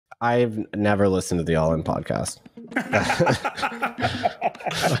I've never listened to the All In podcast.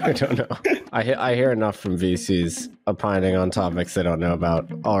 I don't know. I hear enough from VCs opining on topics they don't know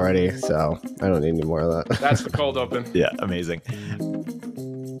about already, so I don't need any more of that. That's the cold open. Yeah, amazing.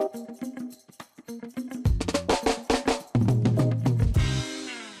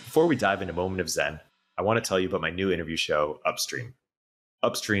 Before we dive into Moment of Zen, I want to tell you about my new interview show, Upstream.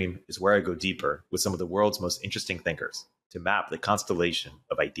 Upstream is where I go deeper with some of the world's most interesting thinkers to map the constellation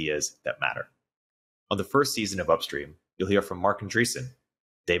of ideas that matter. On the first season of Upstream, you'll hear from Mark Andreessen,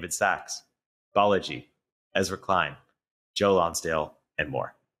 David Sachs, Balaji, Ezra Klein, Joe Lonsdale, and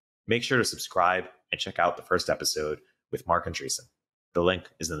more. Make sure to subscribe and check out the first episode with Mark Andreessen. The link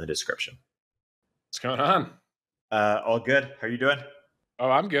is in the description. What's going on? All good. How are you doing? Oh,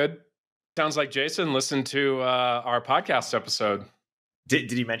 I'm good. Sounds like Jason listened to our podcast episode.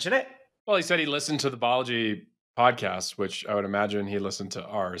 Did he mention it? Well, he said he listened to the Balaji podcast, which I would imagine he listened to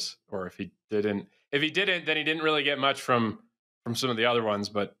ours. Or if he didn't, then he didn't really get much from some of the other ones.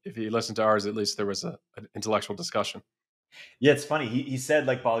 But if he listened to ours, at least there was an intellectual discussion. Yeah, it's funny. He said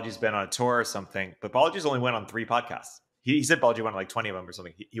like Balaji's been on a tour or something, but Balaji's only went on 3 podcasts. He said Balaji went on like 20 of them or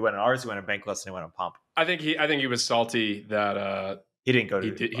something. He went on ours, he went on Bankless, and he went on Pomp. I think he was salty that he didn't go to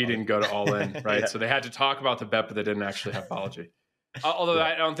he didn't go to All In, right? Yeah. So they had to talk about the bet, but they didn't actually have Balaji. Although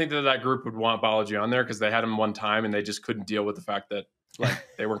I don't think that group would want Balaji on there because they had him one time and they just couldn't deal with the fact that like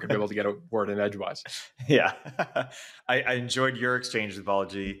they weren't going to be able to get a word in edgewise. Yeah, I enjoyed your exchange with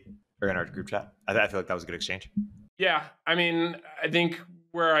Balaji or in our group chat. I feel like that was a good exchange. Yeah, I mean, I think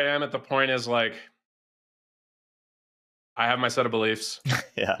where I am at the point is like I have my set of beliefs.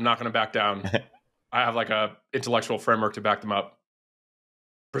 Yeah, I'm not going to back down. I have like a intellectual framework to back them up.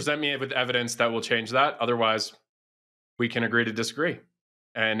 Present me with evidence that will change that. Otherwise, we can agree to disagree.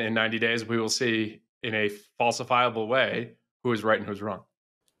 And in 90 days, we will see in a falsifiable way who is right and who's wrong.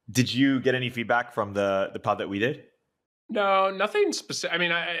 Did you get any feedback from the pod that we did? No, nothing specific. I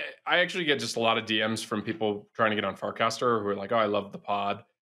mean, I actually get just a lot of DMs from people trying to get on Farcaster who are like, oh, I love the pod.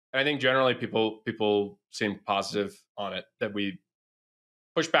 And I think generally people seem positive on it, that we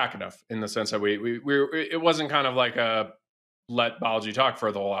push back enough in the sense that we it wasn't kind of like a let Balaji talk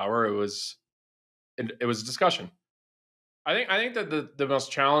for the whole hour. It was a discussion. I think that the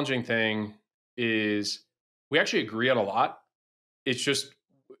most challenging thing is we actually agree on a lot. It's just,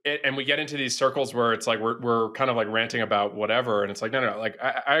 and we get into these circles where it's like we're kind of like ranting about whatever, and it's like no, like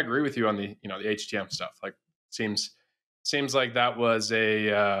I agree with you on the the HTM stuff. Like seems like that was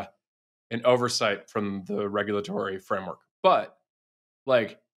an oversight from the regulatory framework. But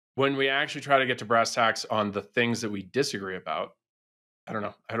like when we actually try to get to brass tacks on the things that we disagree about, I don't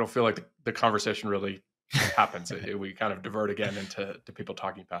know. I don't feel like the conversation really happens. We kind of divert again into people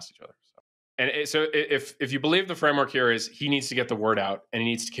talking past each other. So if you believe the framework here is he needs to get the word out and he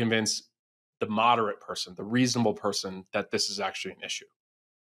needs to convince the moderate person, the reasonable person, that this is actually an issue.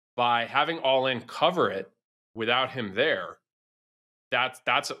 By having All In cover it without him there, that's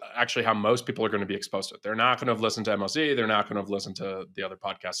actually how most people are going to be exposed to it. They're not going to have listened to MOC. They're not going to have listened to the other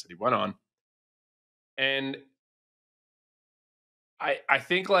podcasts that he went on. And I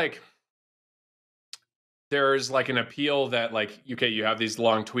think like there's like an appeal that like, okay, you have these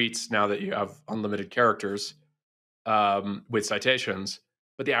long tweets now that you have unlimited characters with citations,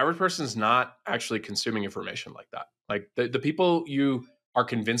 but the average person is not actually consuming information like that. Like the people you are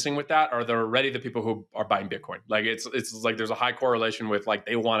convincing with that are already the people who are buying Bitcoin. Like it's like there's a high correlation with like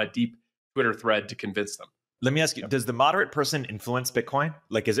they want a deep Twitter thread to convince them. Let me ask you, does the moderate person influence Bitcoin?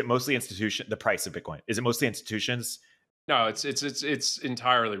 Like, is it mostly the price of Bitcoin? Is it mostly institutions? No, it's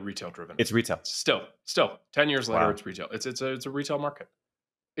entirely retail driven. It's retail. Still 10 years later, It's retail. It's a retail market.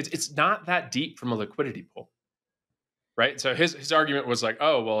 It's not that deep from a liquidity pool, right? So his argument was like,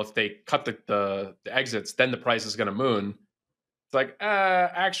 oh, well, if they cut the exits, then the price is going to moon. It's like,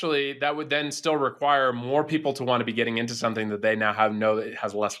 actually, that would then still require more people to want to be getting into something that they now know that it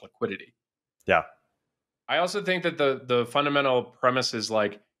has less liquidity. Yeah. I also think that the fundamental premise is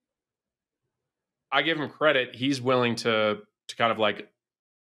like, I give him credit. He's willing to kind of like,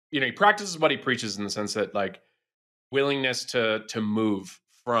 he practices what he preaches in the sense that like willingness to move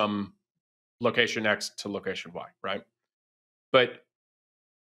from location X to location Y, right? But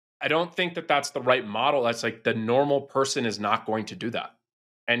I don't think that that's the right model. That's like the normal person is not going to do that.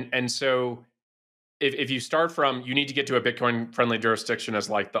 And so if you start from, you need to get to a Bitcoin friendly jurisdiction as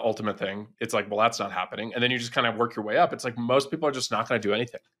like the ultimate thing, it's like, well, that's not happening. And then you just kind of work your way up. It's like most people are just not going to do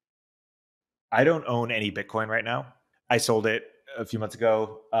anything. I don't own any Bitcoin right now. I sold it a few months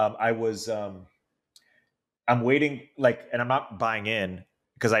ago. I'm waiting, like, and I'm not buying in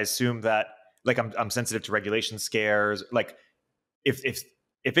because I assume that, like, I'm sensitive to regulation scares. Like, if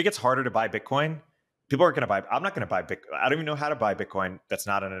if it gets harder to buy Bitcoin, people aren't going to buy. I'm not going to buy Bitcoin. I don't even know how to buy Bitcoin that's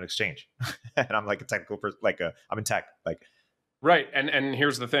not on an exchange. And I'm like a technical person, I'm in tech. Right. And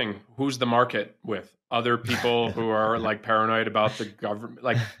here's the thing. Who's the market with? Other people who are like paranoid about the government.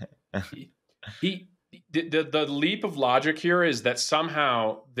 Like the leap of logic here is that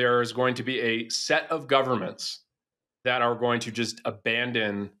somehow there is going to be a set of governments that are going to just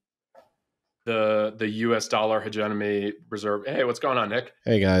abandon the US dollar hegemony reserve. Hey, what's going on, Nick?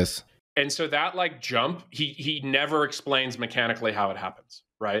 Hey guys. And so that like jump, he never explains mechanically how it happens,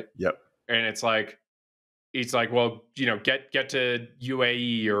 right? Yep. And it's like, well, get to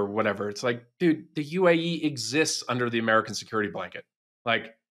UAE or whatever. It's like, dude, the UAE exists under the American security blanket.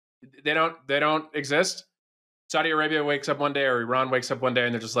 Like, they don't exist. Saudi Arabia wakes up one day, or Iran wakes up one day,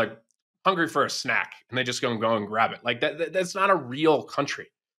 and they're just like hungry for a snack, and they just go and grab it. Like that's not a real country.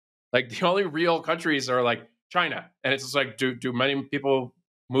 Like the only real countries are like China, and it's just like, do many people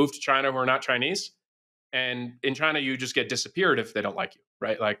move to China who are not Chinese? And in China, you just get disappeared if they don't like you,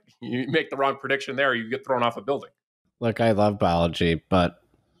 right? Like you make the wrong prediction there, you get thrown off a building. Look, I love Balaji, but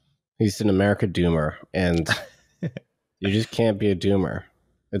he's an America doomer, and you just can't be a doomer.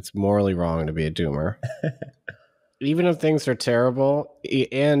 It's morally wrong to be a doomer. Even if things are terrible,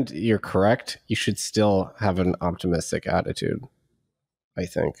 and you're correct, you should still have an optimistic attitude, I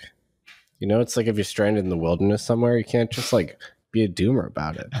think. It's like if you're stranded in the wilderness somewhere, you can't just like be a doomer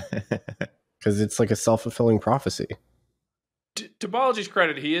about it. Because it's like a self-fulfilling prophecy. To Balaji's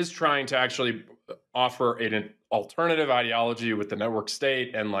credit, he is trying to actually offer an alternative ideology with the network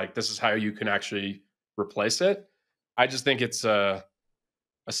state, and like this is how you can actually replace it. I just think it's a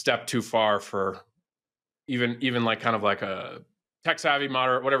step too far for even like kind of like a tech savvy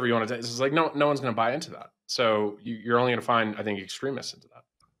moderate, whatever you want to say. This is like no one's going to buy into that. So you're only going to find, I think, extremists into that.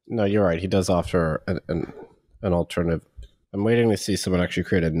 No, you're right. He does offer an alternative. I'm waiting to see someone actually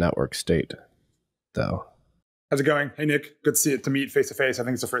create a network state, though. How's it going? Hey, Nick. Good to meet face to face. I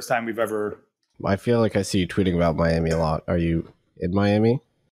think it's the first time we've ever. I feel like I see you tweeting about Miami a lot. Are you in Miami?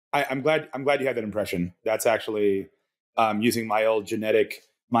 I'm glad you had that impression. That's actually using my old genetic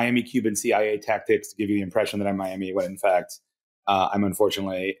Miami Cuban CIA tactics to give you the impression that I'm Miami, when in fact I'm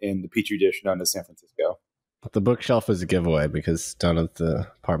unfortunately in the petri dish known as San Francisco. The bookshelf is a giveaway because none of the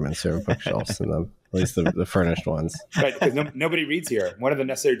apartments have bookshelves in them, at least the furnished ones. Right, because nobody reads here. One of the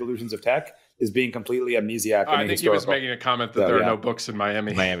necessary delusions of tech is being completely amnesiac. I think he was making a comment that there are no books in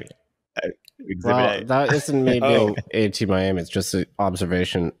Miami. Well, that isn't me being anti-Miami. It's just an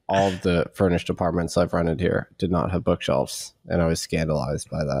observation. All of the furnished apartments I've rented here did not have bookshelves, and I was scandalized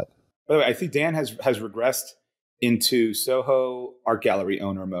by that. By the way, I think Dan has regressed into Soho art gallery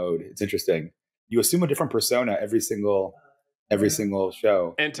owner mode. It's interesting. You assume a different persona every single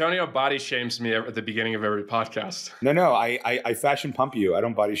show. Antonio body shames me at the beginning of every podcast. No, I fashion pump you. I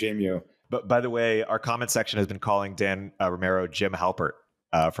don't body shame you. But by the way, our comment section has been calling Dan Romero Jim Halpert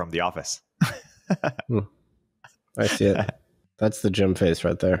from The Office. I see it. That's the Jim face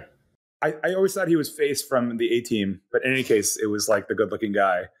right there. I always thought he was Face from the A-Team, but in any case, it was like the good-looking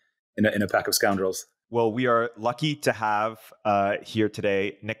guy in a pack of scoundrels. Well, we are lucky to have here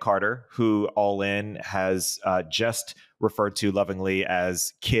today Nick Carter, who All In has just referred to lovingly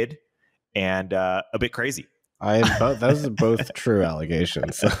as kid and a bit crazy. Those are both true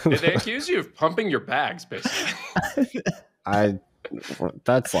allegations. Did they accuse you of pumping your bags, basically?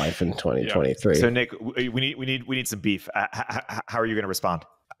 That's life in 2023. So, Nick, we need some beef. How are you going to respond?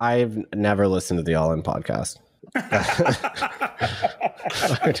 I've never listened to the All In podcast.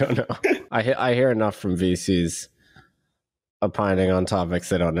 I don't know. I hear enough from VCs opining on topics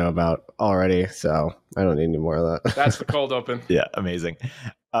they don't know about already, so I don't need any more of that. That's the cold open. Yeah, amazing.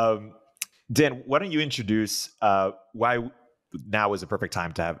 Dan, why don't you introduce why now is the perfect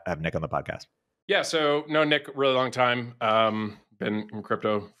time to have Nick on the podcast? Yeah, so known Nick really long time. Been in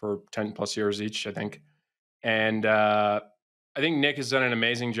crypto for 10 plus years each, I think. And I think Nick has done an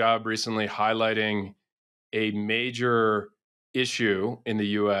amazing job recently highlighting a major issue in the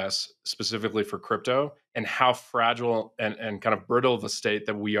US, specifically for crypto, and how fragile and kind of brittle of a state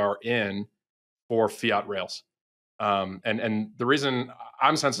that we are in for fiat rails. And the reason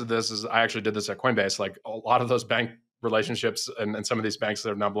I'm sensitive to this is I actually did this at Coinbase. Like a lot of those bank relationships and some of these banks that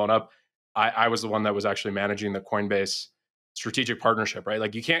have now blown up, I was the one that was actually managing the Coinbase strategic partnership, right?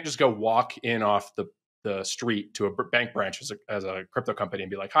 Like you can't just go walk in off the street to a bank branch as a crypto company and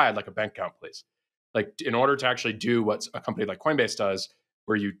be like, hi, I'd like a bank account, please. Like in order to actually do what a company like Coinbase does,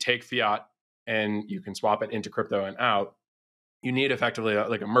 where you take fiat and you can swap it into crypto and out, you need effectively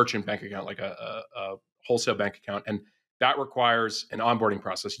like a merchant bank account, like a wholesale bank account. And that requires an onboarding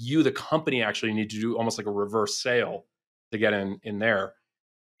process. You, the company, actually need to do almost like a reverse sale to get in there.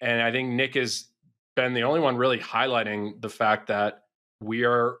 And I think Nick has been the only one really highlighting the fact that we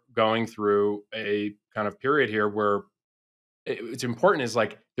are going through a kind of period here where it's important is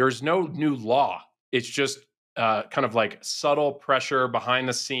like there's no new law. It's just kind of like subtle pressure behind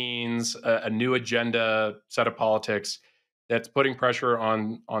the scenes, a new agenda set of politics that's putting pressure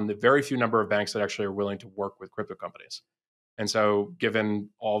on the very few number of banks that actually are willing to work with crypto companies. And so given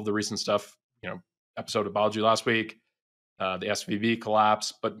all of the recent stuff, episode of Balaji last week, the SVB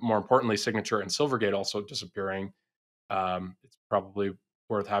collapse, but more importantly, Signature and Silvergate also disappearing, it's probably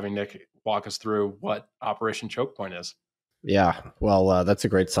worth having Nick walk us through what Operation Chokepoint is. Yeah, well, that's a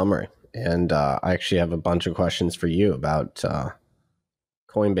great summary. And I actually have a bunch of questions for you about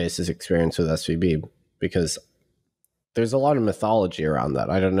Coinbase's experience with SVB, because there's a lot of mythology around that.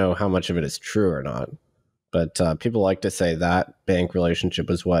 I don't know how much of it is true or not, but people like to say that bank relationship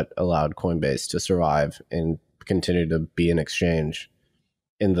was what allowed Coinbase to survive and continue to be an exchange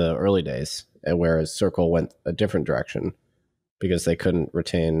in the early days, whereas Circle went a different direction because they couldn't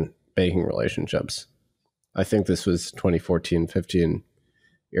retain banking relationships. I think this was 2014-15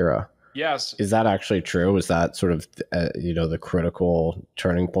 era. Yes. Is that actually true? Was that sort of the critical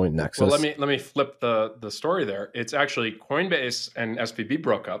turning point nexus? Well, let me flip the story there. It's actually Coinbase and SVB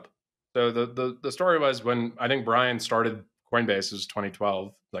broke up. So the story was when I think Brian started Coinbase is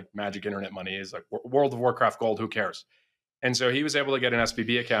 2012, like magic internet money is like World of Warcraft gold, who cares? And so he was able to get an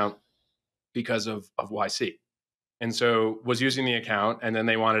SVB account because of YC. And so was using the account, and then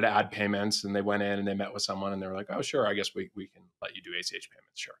they wanted to add payments, and they went in and they met with someone, and they were like, oh, sure, I guess we can let you do ACH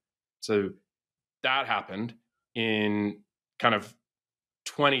payments, sure. So that happened in kind of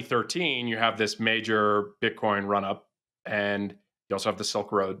 2013. You have this major Bitcoin run-up, and you also have the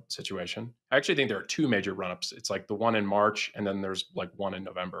Silk Road situation. I actually think there are two major run-ups. It's like the one in March, and then there's like one in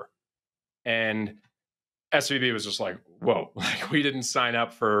November. And SVB was just like, whoa, like we didn't sign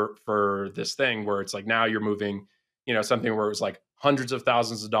up for this thing where it's like now you're moving, something where it was like hundreds of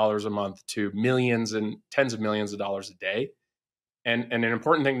thousands of dollars a month to millions and tens of millions of dollars a day. And an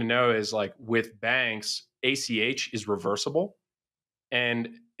important thing to know is like with banks, ACH is reversible, and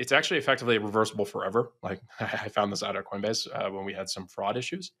it's actually effectively reversible forever. Like I found this out at Coinbase when we had some fraud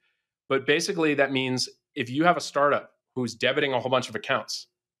issues. But basically that means if you have a startup who's debiting a whole bunch of accounts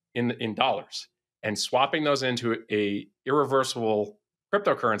in dollars and swapping those into a irreversible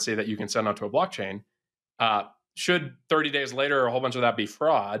cryptocurrency that you can send onto a blockchain, should 30 days later a whole bunch of that be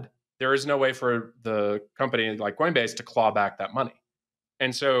fraud, there is no way for the company like Coinbase to claw back that money.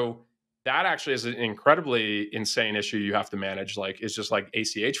 And so that actually is an incredibly insane issue you have to manage. Like it's just like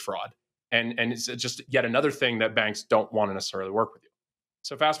ACH fraud. And it's just yet another thing that banks don't want to necessarily work with you.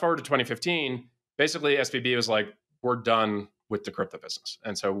 So fast forward to 2015, basically SVB was like, we're done with the crypto business.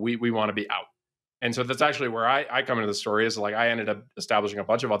 And so we want to be out. And so that's actually where I come into the story is like I ended up establishing a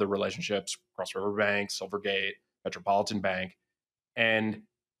bunch of other relationships, Cross River Bank, Silvergate, Metropolitan Bank. And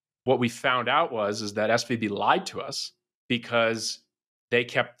what we found out is that SVB lied to us because they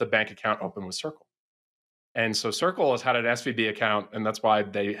kept the bank account open with Circle. And so Circle has had an SVB account, and that's why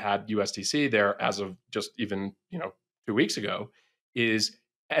they had USDC there as of just even 2 weeks ago, is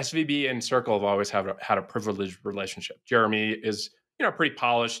SVB and Circle have always had a privileged relationship. Jeremy is pretty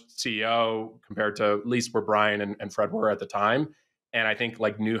polished CEO compared to at least where Brian and Fred were at the time. And I think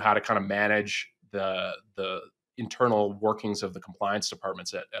like knew how to kind of manage the internal workings of the compliance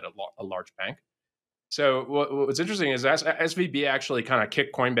departments at a large bank. So what's interesting is SVB actually kind of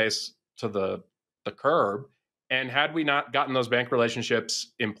kicked Coinbase to the curb. And had we not gotten those bank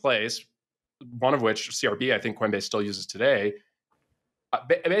relationships in place, one of which CRB, I think Coinbase still uses today,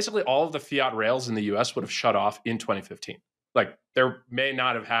 basically all of the fiat rails in the US would have shut off in 2015. Like there may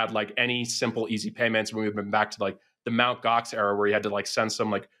not have had like any simple, easy payments when we've been back to like the Mt. Gox era where you had to like send some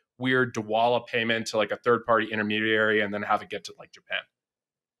like weird Dawala payment to like a third party intermediary and then have it get to like Japan.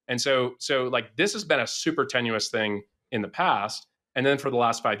 And so like this has been a super tenuous thing in the past. And then for the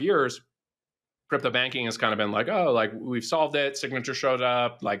last 5 years, crypto banking has kind of been like, oh, like we've solved it. Signature showed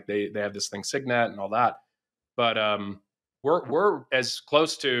up, like they have this thing Signet and all that. But we're as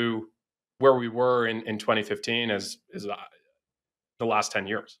close to where we were in 2015 as the last 10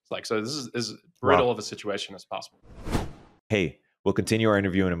 years. Like, so this is as brittle of a situation as possible. Hey, we'll continue our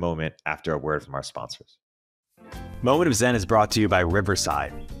interview in a moment after a word from our sponsors. Moment of Zen is brought to you by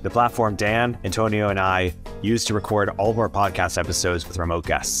Riverside, the platform Dan, Antonio, and I use to record all of our podcast episodes with remote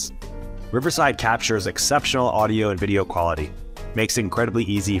guests. Riverside captures exceptional audio and video quality, makes it incredibly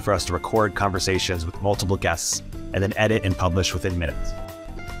easy for us to record conversations with multiple guests, and then edit and publish within minutes.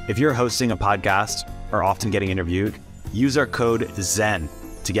 If you're hosting a podcast or often getting interviewed, use our code ZEN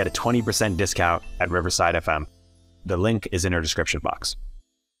to get a 20% discount at Riverside FM. The link is in our description box.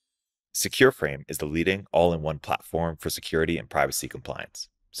 SecureFrame is the leading all-in-one platform for security and privacy compliance.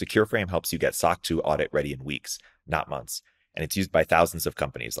 SecureFrame helps you get SOC 2 audit ready in weeks, not months, and it's used by thousands of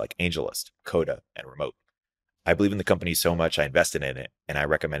companies like AngelList, Coda, and Remote. I believe in the company so much I invested in it, and I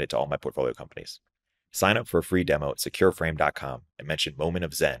recommend it to all my portfolio companies. Sign up for a free demo at secureframe.com and mention Moment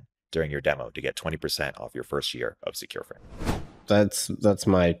of Zen during your demo to get 20% off your first year of SecureFrame. That's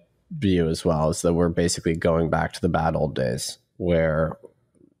my view as well, is that we're basically going back to the bad old days where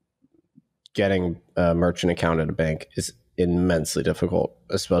getting a merchant account at a bank is immensely difficult,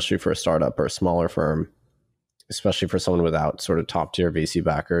 especially for a startup or a smaller firm, especially for someone without sort of top tier VC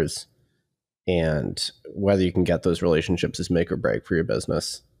backers. And whether you can get those relationships is make or break for your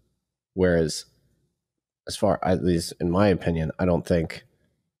business. Whereas, as far, at least in my opinion, I don't think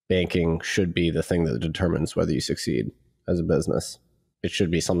banking should be the thing that determines whether you succeed as a business. It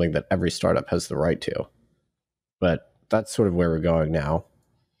should be something that every startup has the right to. But that's sort of where we're going now.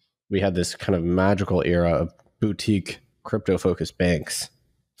 We had this kind of magical era of boutique crypto-focused banks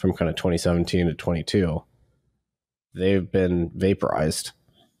from kind of 2017 to 22. They've been vaporized.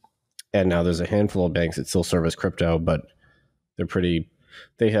 And now there's a handful of banks that still service crypto, but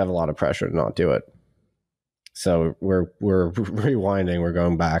they have a lot of pressure to not do it. So we're rewinding, we're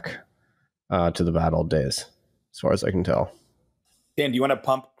going back to the bad old days, as far as I can tell. Dan, do you want to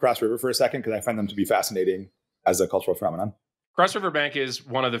pump Cross River for a second? Because I find them to be fascinating as a cultural phenomenon. Cross River Bank is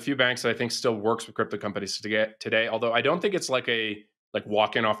one of the few banks that I think still works with crypto companies today. Although I don't think it's like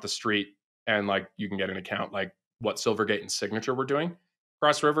walk in off the street and like you can get an account like what Silvergate and Signature were doing.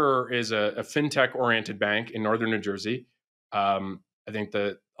 Cross River is a fintech oriented bank in northern New Jersey. I think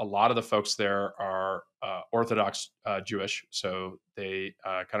that a lot of the folks there are Orthodox Jewish, so they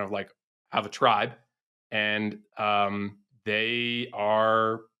kind of like have a tribe, and they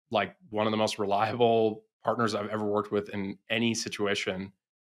are like one of the most reliable partners I've ever worked with in any situation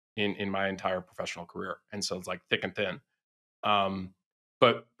in my entire professional career. And so it's like thick and thin.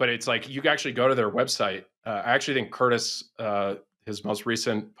 But it's like you can actually go to their website. I actually think Curtis, his most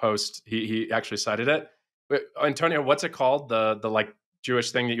recent post, he actually cited it. But Antonio, what's it called? The like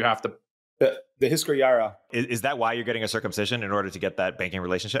Jewish thing that you have to. The Hiskar. Is that why you're getting a circumcision in order to get that banking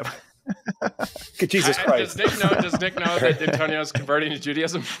relationship? Jesus Christ. Does Nick know that Antonio's converting to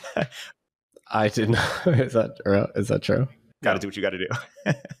Judaism? I didn't know. Is that true? Got to do what you got to do.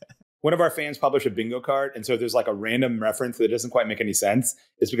 One of our fans published a bingo card, and so there's like a random reference that doesn't quite make any sense.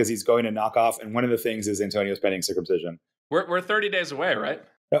 It's because he's going to knock off, and one of the things is Antonio's pending circumcision. We're 30 days away, right?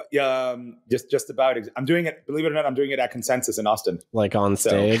 Just about. I'm doing it. Believe it or not, I'm doing it at Consensus in Austin. Like on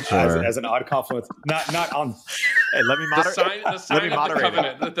stage, as an odd confluence. Not on. Hey, let me moderate. The sign of the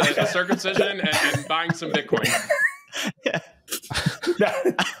covenant, the circumcision, and buying some Bitcoin. Yeah.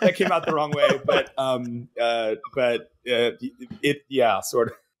 That came out the wrong way, but sort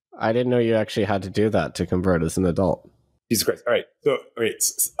of. I didn't know you actually had to do that to convert as an adult. Jesus Christ! All right,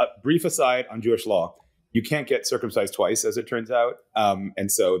 a brief aside on Jewish law. You can't get circumcised twice, as it turns out,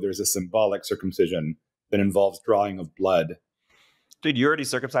 and so there's a symbolic circumcision that involves drawing of blood. Dude, you already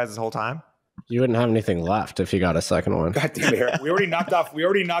circumcised this whole time? You wouldn't have anything left if you got a second one. God damn it, Eric. We already knocked off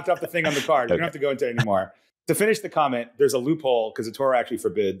the thing on the card. We don't have to go into it anymore. To finish the comment, there's a loophole because the Torah actually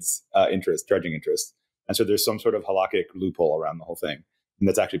forbids judging interest. And so there's some sort of halakhic loophole around the whole thing. And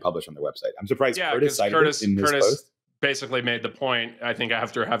that's actually published on their website. I'm surprised Curtis cited it in his post. Basically made the point, I think,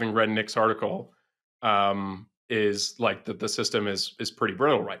 after having read Nick's article, is like the system is pretty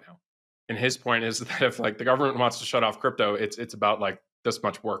brittle right now. And his point is that if like the government wants to shut off crypto, it's about like this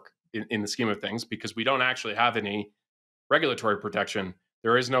much work in the scheme of things, because we don't actually have any regulatory protection.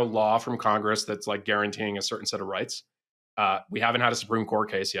 There is no law from Congress that's like guaranteeing a certain set of rights. We haven't had a Supreme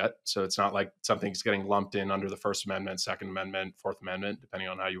Court case yet, so it's not like something's getting lumped in under the First Amendment, Second Amendment, Fourth Amendment, depending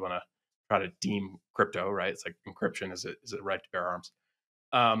on how you want to try to deem crypto, right? It's like encryption is it right to bear arms.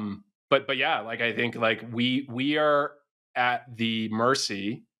 But yeah, like I think like we are at the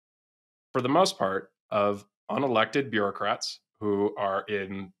mercy, for the most part, of unelected bureaucrats who are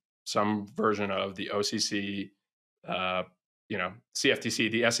in some version of the OCC,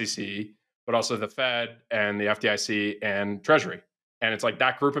 CFTC, the SEC, but also the Fed and the FDIC and Treasury. And it's like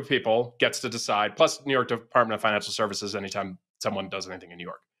that group of people gets to decide, plus New York Department of Financial Services, anytime someone does anything in New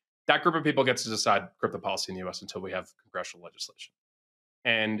York. That group of people gets to decide crypto policy in the US until we have congressional legislation.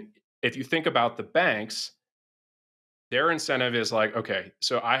 And if you think about the banks, their incentive is like, okay,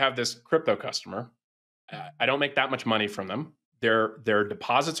 so I have this crypto customer. I don't make that much money from them. Their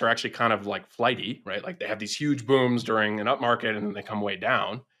deposits are actually kind of like flighty, right? Like they have these huge booms during an up market and then they come way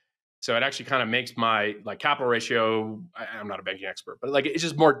down. So it actually kind of makes my like capital ratio, I'm not a banking expert, but like it's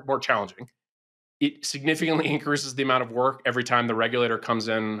just more challenging. it significantly increases the amount of work every time the regulator comes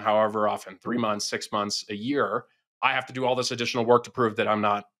in, however often, 3 months, 6 months, a year. I have to do all this additional work to prove that I'm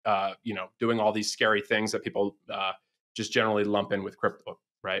not, doing all these scary things that people just generally lump in with crypto,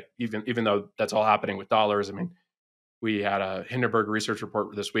 right? Even though that's all happening with dollars. I mean, we had a Hindenburg research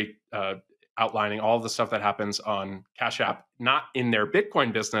report this week outlining all the stuff that happens on Cash App, not in their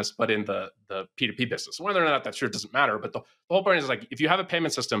Bitcoin business, but in the P2P business. Whether or not that's true, it doesn't matter. But the whole point is, like, if you have a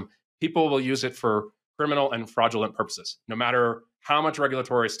payment system, people will use it for criminal and fraudulent purposes, no matter how much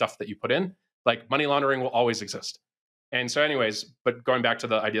regulatory stuff that you put in. Like, money laundering will always exist. And so, anyways, but going back to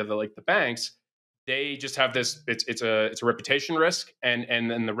the idea that, like, the banks, they just have this. It's a reputation risk, and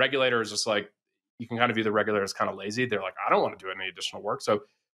then the regulator is just like, you can kind of view the regulator as kind of lazy. They're like, I don't want to do any additional work. So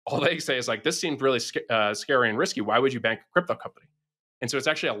all they say is like, this seems really scary and risky. Why would you bank a crypto company? And so it's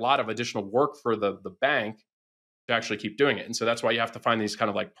actually a lot of additional work for the bank to actually keep doing it. And so that's why you have to find these kind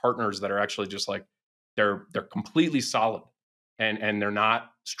of like partners that are actually just like, they're completely solid, and they're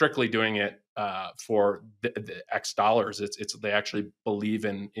not strictly doing it for the X dollars. It's they actually believe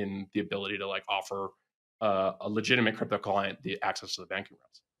in the ability to like offer a legitimate crypto client the access to the banking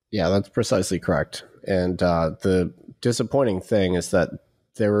rails. Yeah, that's precisely correct. And the disappointing thing is that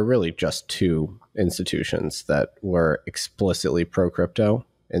there were really just two institutions that were explicitly pro-crypto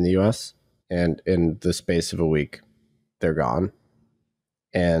in the US. And in the space of a week, they're gone.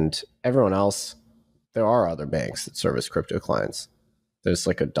 And everyone else, there are other banks that service crypto clients. There's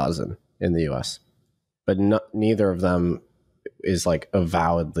like a dozen in the US. But neither of them is like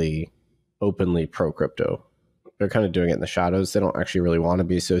avowedly, openly pro-crypto. They're kind of doing it in the shadows. They don't actually really want to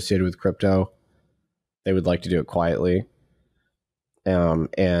be associated with crypto. They would like to do it quietly.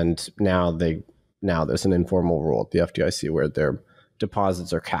 And now there's an informal rule at the FDIC where their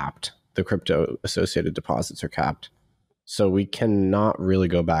deposits are capped. The crypto associated deposits are capped. So we cannot really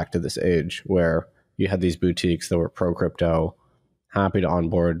go back to this age where you had these boutiques that were pro-crypto, happy to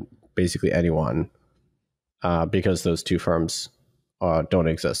onboard basically anyone, because those two firms don't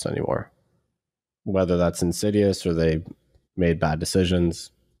exist anymore. Whether that's insidious or they made bad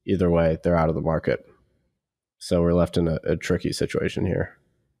decisions, either way, they're out of the market. So we're left in a tricky situation here.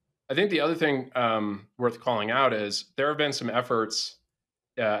 I think the other thing worth calling out is there have been some efforts,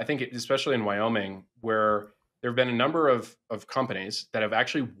 I think especially in Wyoming, where there have been a number of companies that have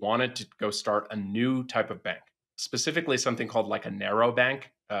actually wanted to go start a new type of bank, specifically something called like a narrow bank.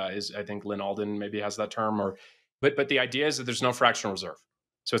 I think Lynn Alden maybe has that term, but the idea is that there's no fractional reserve.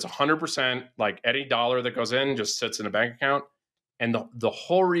 So it's 100% like any dollar that goes in just sits in a bank account. And the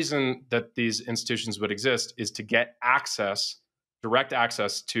whole reason that these institutions would exist is to get direct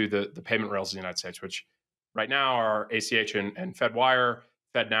access to the payment rails in the United States, which right now are ACH and FedWire.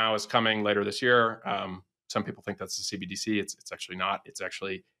 FedNow is coming later this year. Some people think that's the CBDC. It's actually not. It's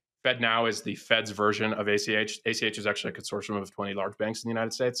actually FedNow is the Fed's version of ACH. ACH is actually a consortium of 20 large banks in the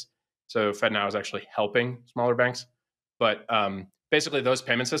United States. So FedNow is actually helping smaller banks. But basically, those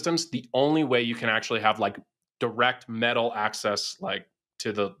payment systems, the only way you can actually have like direct metal access like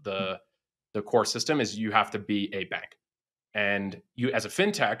to the core system is you have to be a bank. And you, as a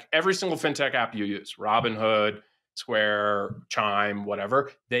fintech, every single fintech app you use, Robinhood, Square, Chime,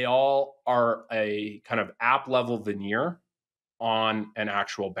 whatever, they all are a kind of app level veneer on an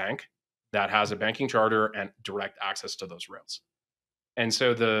actual bank that has a banking charter and direct access to those rails. And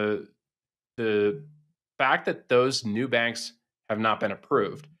so the fact that those new banks have not been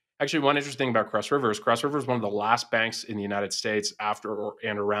approved. Actually, one interesting thing about Cross River is one of the last banks in the United States after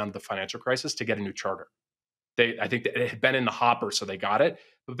and around the financial crisis to get a new charter. I think it had been in the hopper, so they got it.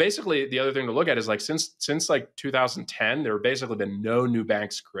 But basically, the other thing to look at is like since like 2010, there have basically been no new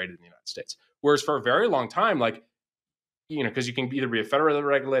banks created in the United States. Whereas for a very long time, like, because you can either be a federally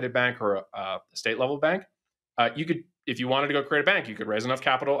regulated bank or a state level bank, you could, if you wanted to go create a bank, you could raise enough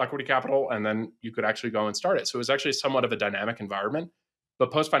capital, equity capital, and then you could actually go and start it. So it was actually somewhat of a dynamic environment.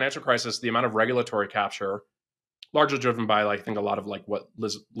 But post-financial crisis, the amount of regulatory capture, largely driven by, like, I think a lot of like what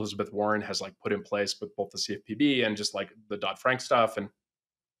Elizabeth Warren has like put in place with both the CFPB and just like the Dodd-Frank stuff, and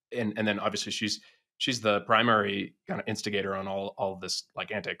then obviously she's the primary kind of instigator on all of this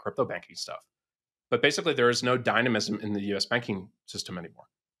like anti-crypto banking stuff. But basically, there is no dynamism in the U.S. banking system anymore.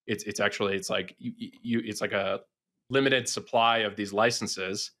 It's like it's like a limited supply of these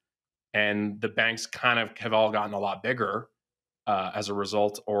licenses, and the banks kind of have all gotten a lot bigger as a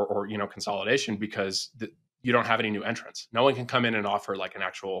result, or consolidation, because you don't have any new entrants. No one can come in and offer like an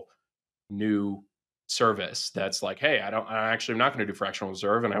actual new service that's like, hey, I'm not going to do fractional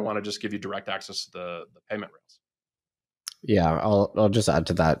reserve, and I want to just give you direct access to the payment rails. Yeah, I'll just add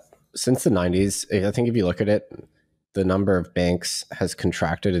to that. Since the 90s, I think if you look at it, the number of banks has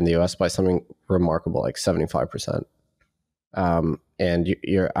contracted in the US by something remarkable, like 75%. And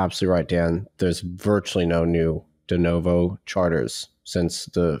you're absolutely right, Dan. There's virtually no new de novo charters since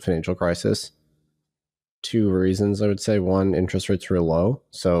the financial crisis. Two reasons, I would say. One, interest rates were low,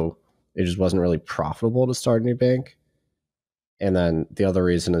 so it just wasn't really profitable to start a new bank. And then the other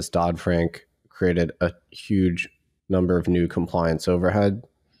reason is Dodd-Frank created a huge number of new compliance overhead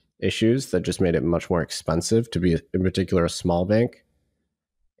issues that just made it much more expensive to be, in particular, a small bank.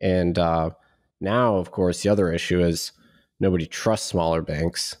 And now, of course, the other issue is nobody trusts smaller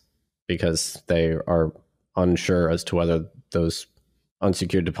banks because they are unsure as to whether those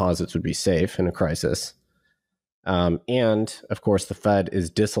unsecured deposits would be safe in a crisis. And, of course, the Fed is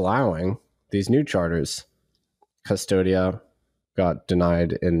disallowing these new charters. Custodia got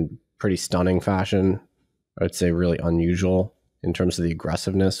denied in pretty stunning fashion. I would say really unusual in terms of the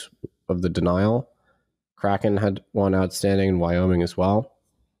aggressiveness of the denial. Kraken had one outstanding in Wyoming as well.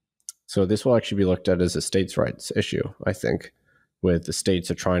 So this will actually be looked at as a states' rights issue, I think, with the states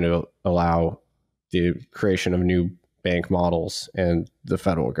are trying to allow the creation of new bank models and the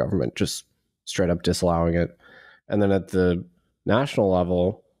federal government just straight up disallowing it. And then at the national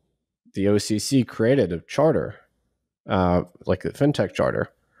level, the OCC created a charter, like the fintech charter.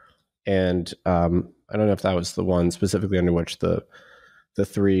 And I don't know if that was the one specifically under which the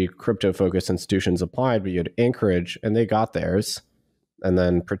three crypto-focused institutions applied, but you had Anchorage, and they got theirs. And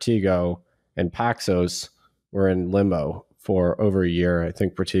then Protego and Paxos were in limbo for over a year. I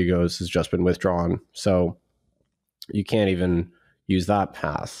think Protego's has just been withdrawn. So you can't even use that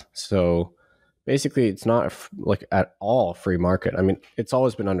path. So basically, it's not like at all free market. I mean, it's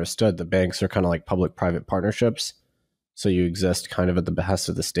always been understood that banks are kind of like public-private partnerships. So you exist kind of at the behest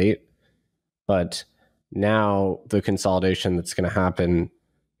of the state. But now the consolidation that's going to happen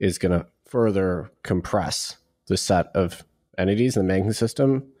is going to further compress the set of entities in the banking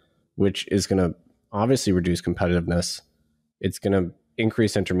system, which is going to obviously reduce competitiveness. It's going to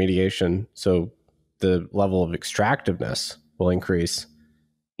increase intermediation. So the level of extractiveness will increase.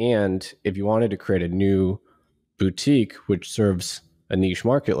 And if you wanted to create a new boutique, which serves a niche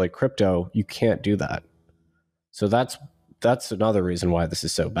market like crypto, you can't do that. So that's another reason why this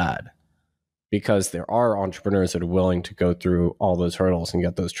is so bad, because there are entrepreneurs that are willing to go through all those hurdles and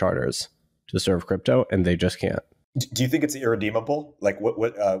get those charters to serve crypto, and they just can't. Do you think it's irredeemable? Like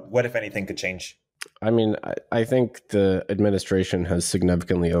what if anything could change? I mean, I think the administration has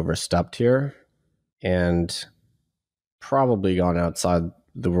significantly overstepped here and probably gone outside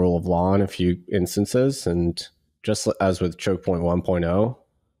the rule of law in a few instances. And just as with Chokepoint 1.0,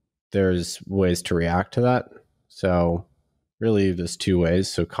 there's ways to react to that. So really there's two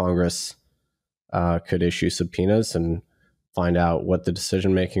ways. So Congress could issue subpoenas and find out what the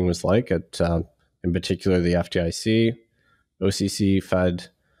decision-making was like at, in particular, the FDIC, OCC, Fed,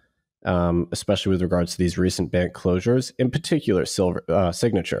 especially with regards to these recent bank closures, in particular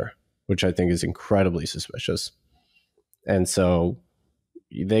Signature, which I think is incredibly suspicious. And so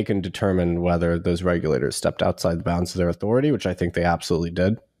they can determine whether those regulators stepped outside the bounds of their authority, which I think they absolutely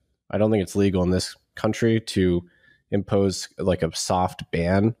did. I don't think it's legal in this country to impose like a soft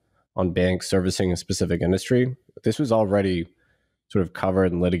ban on banks servicing a specific industry. This was already sort of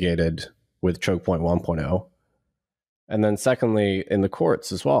covered and litigated with Chokepoint 1.0. And then secondly, in the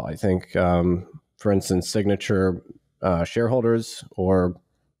courts as well, I think, for instance, Signature shareholders or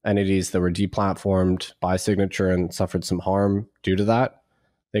entities that were deplatformed by Signature and suffered some harm due to that,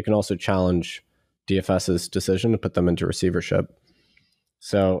 they can also challenge DFS's decision to put them into receivership.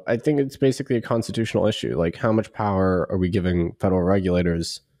 So I think it's basically a constitutional issue. Like, how much power are we giving federal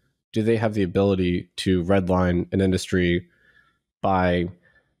regulators? Do they have the ability to redline an industry by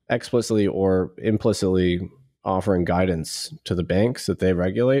explicitly or implicitly offering guidance to the banks that they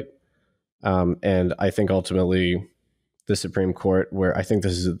regulate? And I think ultimately the Supreme Court, where I think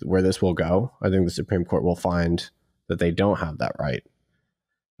this is where this will go, I think the Supreme Court will find that they don't have that right.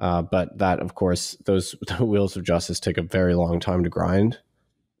 But that, of course, the wheels of justice take a very long time to grind.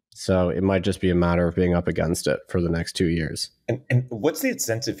 So it might just be a matter of being up against it for the next 2 years. And what's the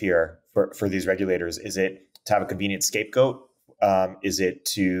incentive here for these regulators? Is it to have a convenient scapegoat? Is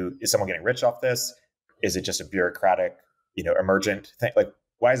someone getting rich off this? Is it just a bureaucratic, emergent thing? Like,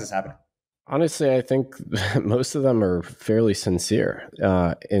 why is this happening? Honestly, I think most of them are fairly sincere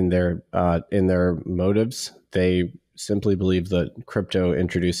in their motives. They simply believe that crypto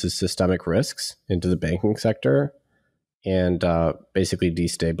introduces systemic risks into the banking sector and basically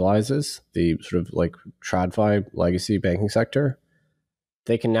destabilizes the sort of like TradFi legacy banking sector.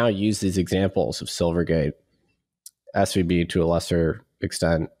 They can now use these examples of Silvergate, SVB to a lesser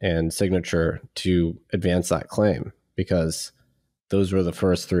extent, and Signature to advance that claim. because those were the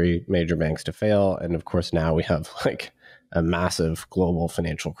first three major banks to fail. And of course, now we have like a massive global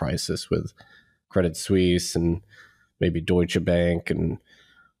financial crisis with Credit Suisse and maybe Deutsche Bank and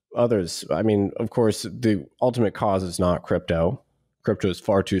others. I mean, of course, the ultimate cause is not crypto. Crypto is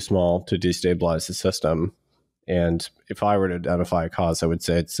far too small to destabilize the system. And if I were to identify a cause, I would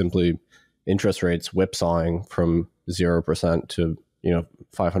say it's simply interest rates whipsawing from 0% to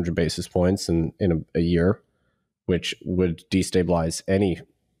 500 basis points in a year, which would destabilize any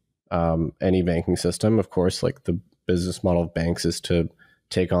banking system. Of course, like the business model of banks is to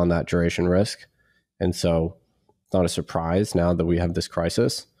take on that duration risk. And so it's not a surprise now that we have this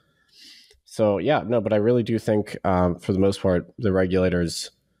crisis. So yeah, no, but I really do think for the most part, the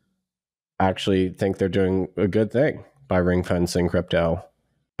regulators actually think they're doing a good thing by ring fencing crypto.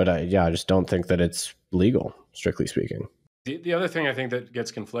 But I just don't think that it's legal, strictly speaking. The other thing I think that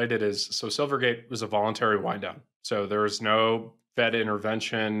gets conflated is, so Silvergate was a voluntary wind down. So there was no Fed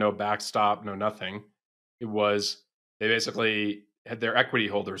intervention, no backstop, no nothing. It was, they basically had their equity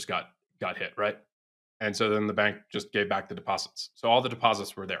holders got hit, right? And so then the bank just gave back the deposits. So all the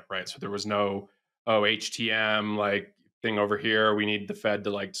deposits were there, right? So there was no, HTM like thing over here. We need the Fed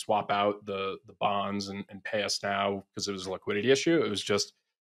to like swap out the bonds and pay us now because it was a liquidity issue. It was just,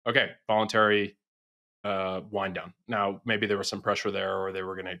 okay, voluntary wind down. Now, maybe there was some pressure there or they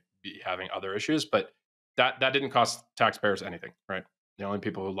were going to be having other issues, but that didn't cost taxpayers anything, right? The only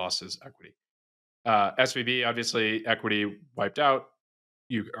people who lost is equity. SVB, obviously, equity wiped out.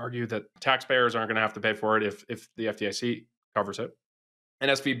 You could argue that taxpayers aren't going to have to pay for it if the FDIC covers it. And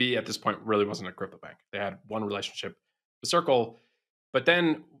SVB at this point really wasn't a crypto bank. They had one relationship with Circle, but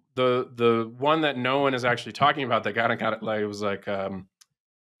then the one that no one is actually talking about that got it like, it was like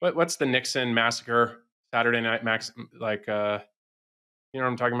what's the Nixon massacre, Saturday Night Max, like you know what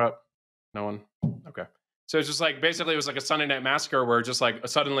I'm talking about? No one. Okay. So it's just like, basically it was like a Sunday Night Massacre where just like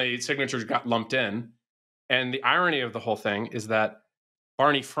suddenly signatures got lumped in. And the irony of the whole thing is that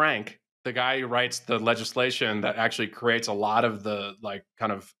Barney Frank, the guy who writes the legislation that actually creates a lot of the like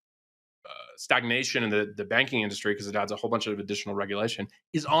kind of stagnation in the banking industry because it adds a whole bunch of additional regulation,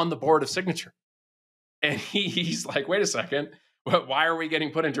 is on the board of Signature. And he's like, wait a second, why are we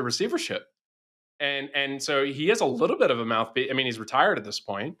getting put into receivership? And so he has a little bit of a mouthpiece. I mean, he's retired at this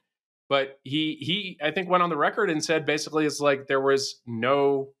point, but he I think went on the record and said basically it's like there were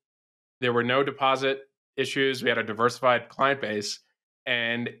no deposit issues. We had a diversified client base,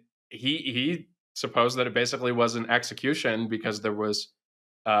 and he supposed that it basically was an execution because there was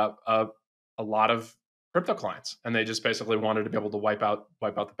a lot of crypto clients, and they just basically wanted to be able to wipe out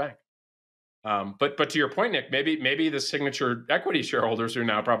the bank. But to your point, Nick, maybe the Signature equity shareholders who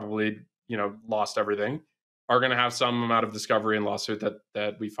now probably lost everything are going to have some amount of discovery and lawsuit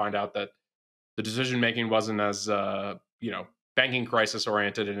that we find out that the decision making wasn't as banking crisis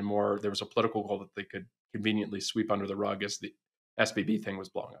oriented, and more there was a political goal that they could conveniently sweep under the rug as the SVB thing was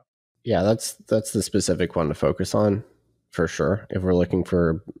blowing up. Yeah, that's the specific one to focus on for sure. If we're looking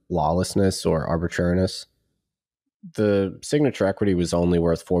for lawlessness or arbitrariness, the Signature equity was only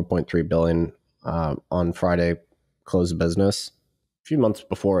worth $4.3 billion on Friday close of business. A few months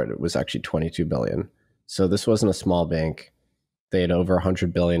before it was actually $22 billion. So this wasn't a small bank. They had over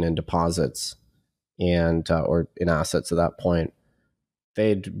 $100 billion in deposits and or in assets at that point.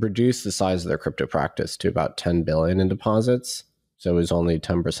 They'd reduced the size of their crypto practice to about $10 billion in deposits. So it was only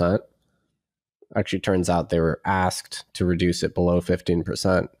 10%. Actually, turns out they were asked to reduce it below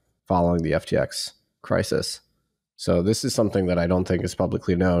 15% following the FTX crisis. So this is something that I don't think is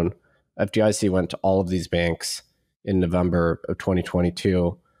publicly known. FDIC went to all of these banks in November of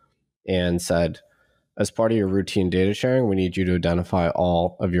 2022 and said, as part of your routine data sharing, we need you to identify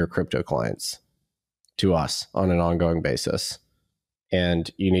all of your crypto clients to us on an ongoing basis. And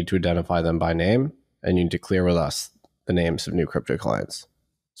you need to identify them by name, and you need to clear with us the names of new crypto clients.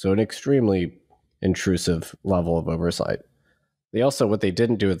 So an extremely intrusive level of oversight. They also, what they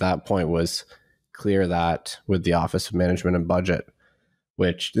didn't do at that point was clear that with the Office of Management and Budget,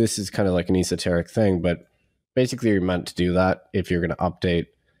 which this is kind of like an esoteric thing, but basically you're meant to do that if you're going to update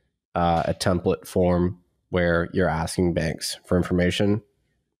a template form where you're asking banks for information.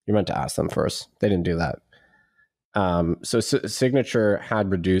 You're meant to ask them first. They didn't do that. So Signature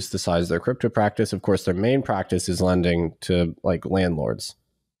had reduced the size of their crypto practice. Of course, their main practice is lending to like landlords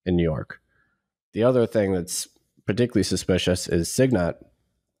in New York. The other thing that's particularly suspicious is Signet,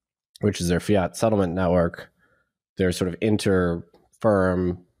 which is their fiat settlement network. Their sort of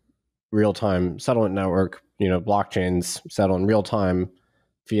inter-firm real-time settlement network. Blockchains settle in real time.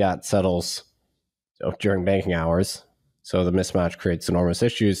 Fiat settles during banking hours. So the mismatch creates enormous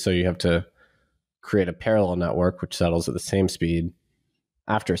issues. So you have to create a parallel network which settles at the same speed.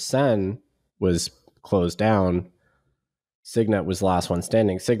 After Sen was closed down, Signet was the last one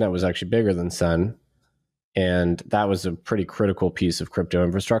standing. Signet was actually bigger than Sen, and that was a pretty critical piece of crypto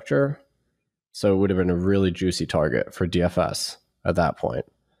infrastructure. So it would have been a really juicy target for DFS at that point.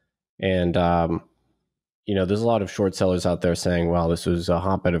 And, there's a lot of short sellers out there saying, well, this was a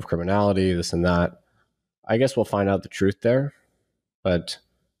hotbed of criminality, this and that. I guess we'll find out the truth there. But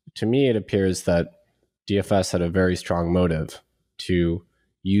to me, it appears that DFS had a very strong motive to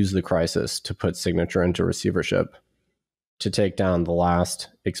use the crisis to put Signature into receivership, to take down the last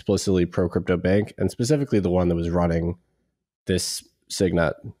explicitly pro-crypto bank, and specifically the one that was running this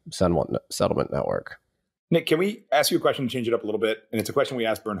Signet settlement network. Nick, can we ask you a question and change it up a little bit? And it's a question we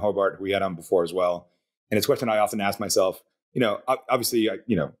asked Bern Hobart, who we had on before as well. And it's a question I often ask myself. Obviously,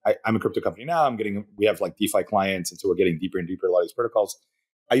 I'm a crypto company now. We have like DeFi clients, and so we're getting deeper and deeper a lot of these protocols.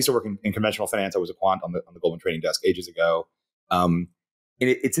 I used to work in conventional finance. I was a quant on the Goldman trading desk ages ago. And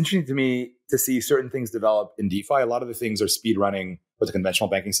it's interesting to me to see certain things develop in DeFi. A lot of the things are speed running what the conventional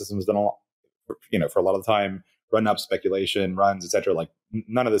banking system has done, for a lot of the time, run up speculation, runs, et cetera. Like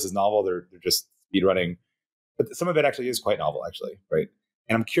none of this is novel. They're just speed running. But some of it actually is quite novel, actually, right?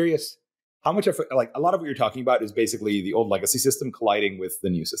 And I'm curious, how much of a lot of what you're talking about is basically the old legacy system colliding with the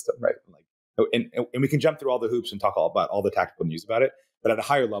new system, right? And we can jump through all the hoops and talk all about all the tactical news about it. But at a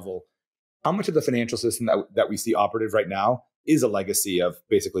higher level, how much of the financial system that we see operative right now is a legacy of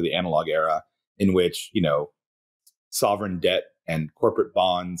basically the analog era, in which sovereign debt and corporate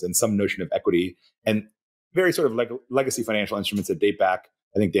bonds and some notion of equity and very sort of legacy financial instruments that date back,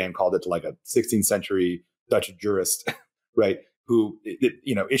 I think Dan called it, to like a 16th century Dutch jurist, right? Who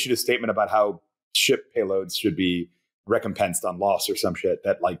issued a statement about how ship payloads should be recompensed on loss or some shit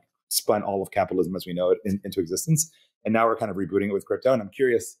that like spun all of capitalism as we know it into existence. And now we're kind of rebooting it with crypto. And I'm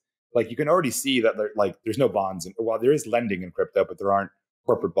curious, like you can already see that there's no bonds, while there is lending in crypto, but there aren't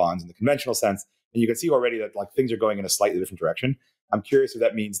corporate bonds in the conventional sense. And you can see already that like things are going in a slightly different direction. I'm curious if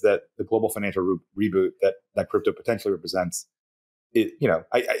that means that the global financial reboot that crypto potentially represents, I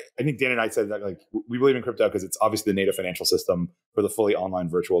think Dan and I said that like we believe in crypto because it's obviously the native financial system for the fully online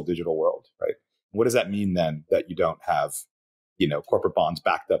virtual digital world, right? What does that mean then that you don't have, corporate bonds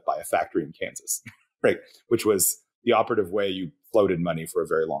backed up by a factory in Kansas, right? Which was the operative way you floated money for a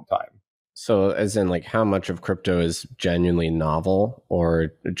very long time. So as in like how much of crypto is genuinely novel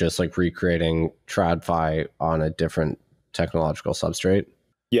or just like recreating TradFi on a different technological substrate?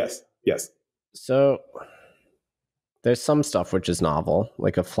 Yes. So there's some stuff which is novel,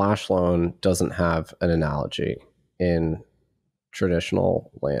 like a flash loan doesn't have an analogy in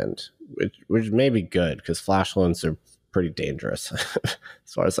traditional land, which may be good because flash loans are pretty dangerous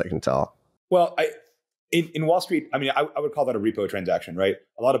as far as I can tell. Well, in Wall Street, I mean, I would call that a repo transaction, right?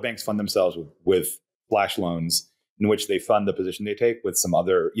 A lot of banks fund themselves with flash loans in which they fund the position they take with some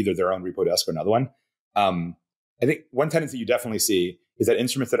other, either their own repo desk or another one. I think one tendency you definitely see is that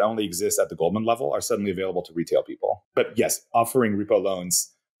instruments that only exist at the Goldman level are suddenly available to retail people. But yes, offering repo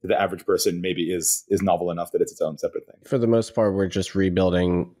loans to the average person maybe is novel enough that it's its own separate thing. For the most part, we're just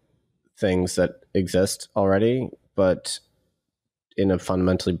rebuilding things that exist already, but in a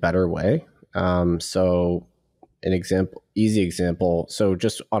fundamentally better way. So an easy example, so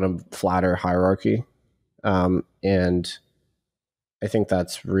just on a flatter hierarchy. And I think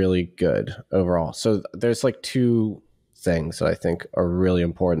that's really good overall. So there's like two things that I think are really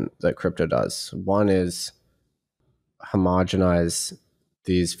important that crypto does. One is homogenize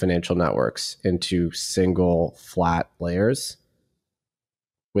these financial networks into single flat layers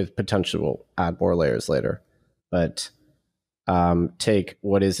with potential add more layers later. But take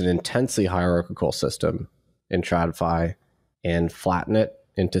what is an intensely hierarchical system in TradFi and flatten it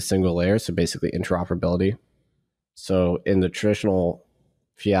into single layers, so basically interoperability. So in the traditional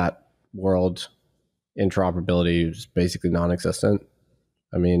fiat world, interoperability is basically non-existent.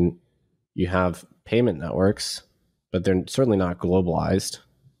 I mean, you have payment networks, but they're certainly not globalized.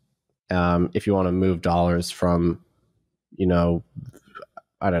 If you want to move dollars from,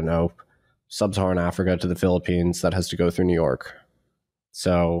 sub-Saharan Africa to the Philippines, that has to go through New York.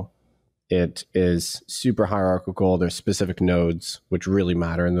 So it is super hierarchical. There's specific nodes which really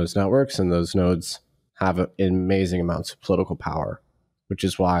matter in those networks, and those nodes have amazing amounts of political power, which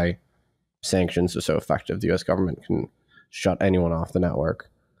is why sanctions are so effective. The US government can shut anyone off the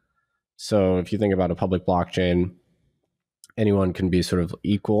network. So if you think about a public blockchain, anyone can be sort of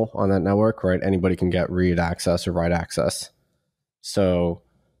equal on that network, right? Anybody can get read access or write access. So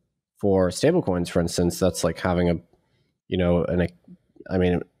for stablecoins, for instance, that's like having you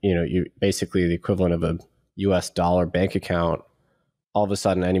basically the equivalent of a US dollar bank account all of a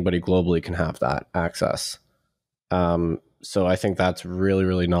sudden anybody globally can have that access. So I think that's really,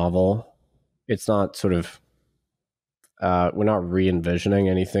 really novel. It's not sort of, we're not re-envisioning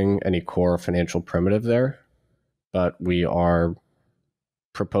any core financial primitive there, but we are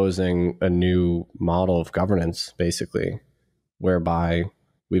proposing a new model of governance, basically, whereby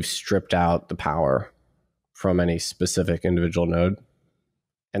we've stripped out the power from any specific individual node.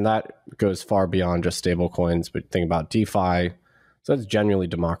 And that goes far beyond just stable coins, but think about DeFi. So that's genuinely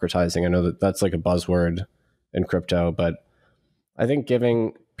democratizing. I know that that's like a buzzword in crypto, but I think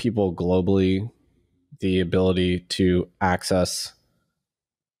giving people globally the ability to access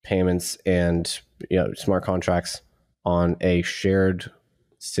payments and smart contracts on a shared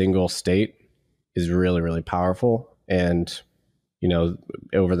single state is really, really powerful. And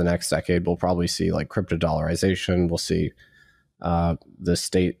over the next decade, we'll probably see like crypto dollarization. We'll see the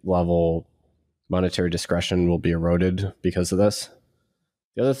state level monetary discretion will be eroded because of this.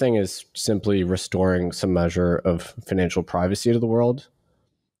 The other thing is simply restoring some measure of financial privacy to the world.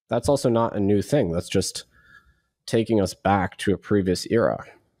 That's also not a new thing. That's just taking us back to a previous era.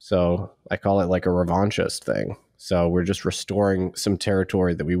 So I call it like a revanchist thing. So we're just restoring some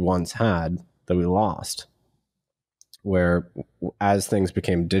territory that we once had that we lost, where as things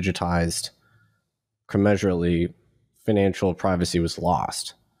became digitized, commensurately, financial privacy was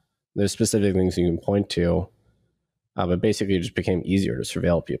lost. There's specific things you can point to, but basically it just became easier to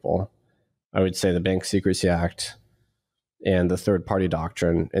surveil people. I would say the Bank Secrecy Act and the third-party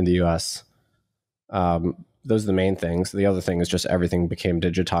doctrine in the US, those are the main things. The other thing is just everything became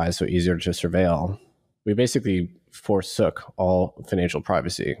digitized, so easier to surveil. We basically forsook all financial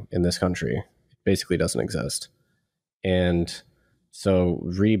privacy in this country. It basically doesn't exist. And so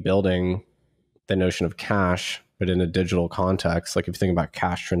rebuilding the notion of cash, but in a digital context, like if you think about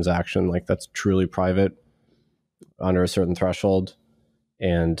cash transaction, like that's truly private under a certain threshold,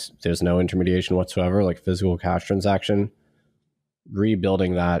 and there's no intermediation whatsoever, like physical cash transaction,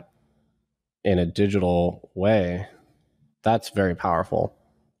 rebuilding that in a digital way, that's very powerful.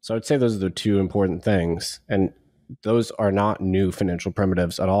 So I'd say those are the two important things. And those are not new financial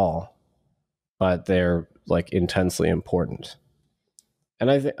primitives at all, but they're like intensely important. And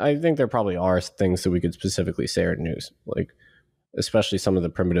I think there probably are things that we could specifically say are news, like especially some of the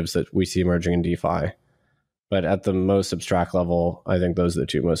primitives that we see emerging in DeFi. But at the most abstract level, I think those are the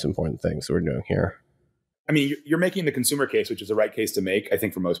two most important things that we're doing here. I mean, you're making the consumer case, which is the right case to make, I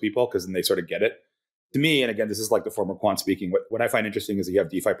think, for most people, because then they sort of get it. To me, and again, this is like the former quant speaking, what I find interesting is that you have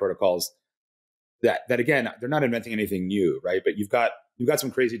DeFi protocols that again, they're not inventing anything new, right? But you've got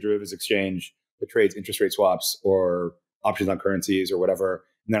some crazy derivatives exchange that trades interest rate swaps or options on currencies or whatever.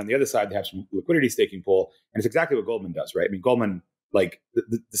 And then on the other side, they have some liquidity staking pool. And it's exactly what Goldman does, right? I mean, Goldman, like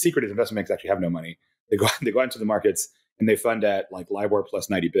the secret is investment banks actually have no money. They go into the markets and they fund at like LIBOR plus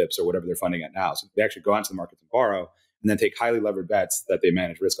 90 bips or whatever they're funding at now. So they actually go into the markets and borrow and then take highly levered bets that they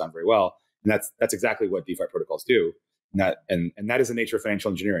manage risk on very well. And that's exactly what DeFi protocols do. And that is the nature of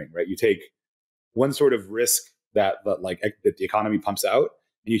financial engineering, right? You take one sort of risk that the economy pumps out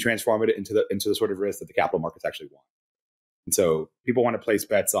and you transform it into the sort of risk that the capital markets actually want. And so people want to place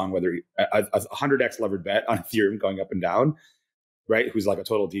bets on whether a 100x levered bet on Ethereum going up and down, right? Who's like a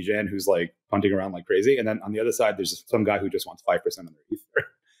total degen, who's like punting around like crazy. And then on the other side, there's some guy who just wants 5% on their Ether.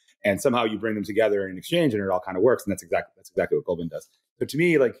 And somehow you bring them together in exchange and it all kind of works. And that's exactly what Goldman does. So to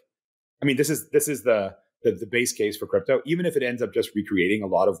me, like, I mean, this is the base case for crypto, even if it ends up just recreating a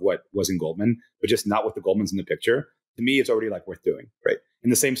lot of what was in Goldman, but just not with the Goldmans in the picture. To me, it's already like worth doing, right?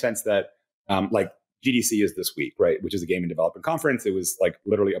 In the same sense that like GDC is this week, right? Which is a gaming development conference. It was like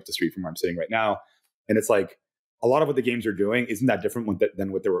literally up the street from where I'm sitting right now. And it's like a lot of what the games are doing isn't that different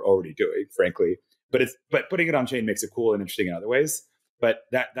than what they were already doing, frankly. But putting it on chain makes it cool and interesting in other ways. But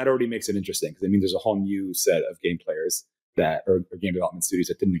that already makes it interesting because I mean, there's a whole new set of game players or game development studios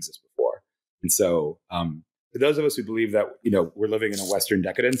that didn't exist before. And so for those of us who believe that, we're living in a Western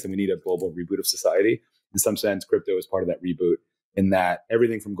decadence and we need a global reboot of society, in some sense, crypto is part of that reboot, in that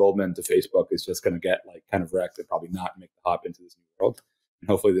everything from Goldman to Facebook is just going to get like kind of wrecked and probably not make the hop into this new world. And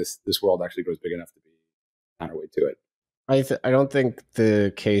hopefully this world actually grows big enough to be counterweight to it. I don't think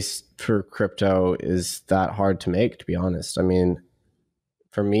the case for crypto is that hard to make, to be honest. I mean,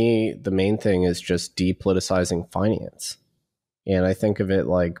 for me, the main thing is just depoliticizing finance. And I think of it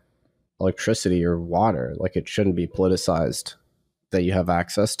like electricity or water. Like it shouldn't be politicized that you have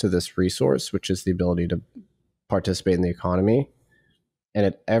access to this resource, which is the ability to participate in the economy. And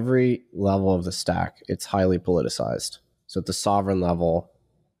at every level of the stack, it's highly politicized. So at the sovereign level,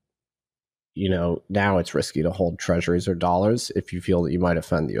 now it's risky to hold treasuries or dollars if you feel that you might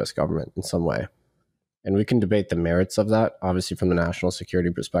offend the US government in some way. And we can debate the merits of that. Obviously, from the national security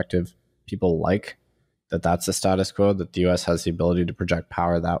perspective, people like that that's the status quo, that the US has the ability to project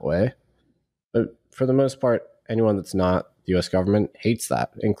power that way. But for the most part, anyone that's not the US government hates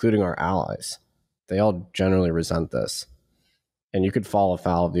that, including our allies. They all generally resent this. And you could fall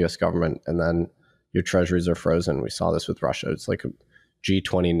afoul of the US government and then your treasuries are frozen. We saw this with Russia. It's like a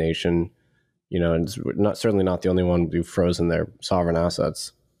G20 nation, and it's certainly not the only one who've frozen their sovereign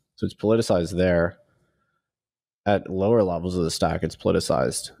assets. So it's politicized there. At lower levels of the stack, it's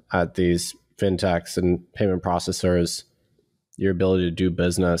politicized. At these fintechs and payment processors, your ability to do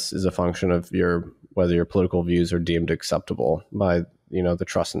business is a function of whether your political views are deemed acceptable by the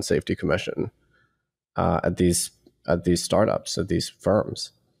Trust and Safety Commission at these startups, at these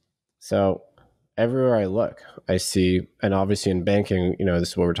firms. So everywhere I look, I see, and obviously in banking, this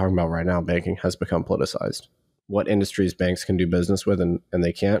is what we're talking about right now. Banking has become politicized. What industries banks can do business with and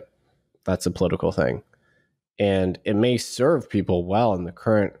they can't, that's a political thing. And it may serve people well in the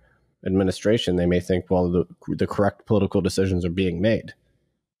current administration. They may think, well, the correct political decisions are being made.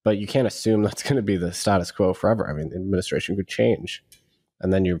 But you can't assume that's going to be the status quo forever. I mean, the administration could change,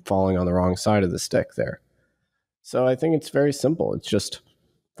 and then you're falling on the wrong side of the stick there. So I think it's very simple. It's just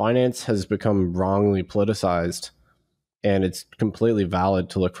finance has become wrongly politicized, and it's completely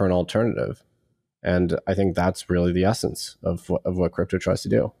valid to look for an alternative. And I think that's really the essence of what crypto tries to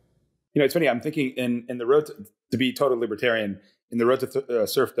do. It's funny. I'm thinking in the road to be total libertarian, in the road to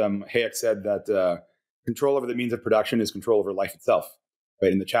serfdom, Hayek said that control over the means of production is control over life itself.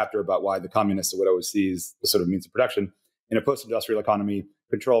 Right? In the chapter about why the communists would always seize the sort of means of production, in a post-industrial economy,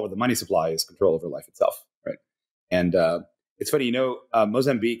 control over the money supply is control over life itself. Right? And it's funny,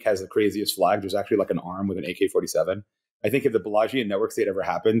 Mozambique has the craziest flag. There's actually like an arm with an AK-47. I think if the Balaji network state ever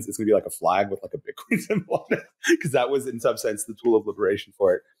happens, it's going to be like a flag with like a Bitcoin symbol on it, because that was in some sense the tool of liberation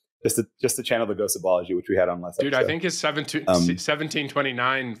for it. Just to channel the ghost of Balaji, which we had on last episode. I think his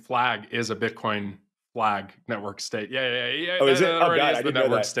 1729 flag is a Bitcoin flag network state. Yeah. Oh, is it? Oh, God, I didn't know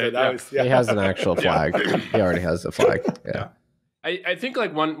that. State. He has an actual flag. He already has a flag. Yeah. I think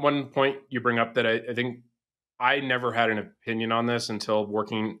like one point you bring up that I think I never had an opinion on this until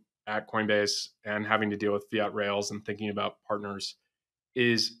working at Coinbase and having to deal with fiat rails and thinking about partners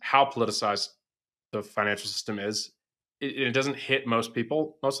is how politicized the financial system is. It doesn't hit most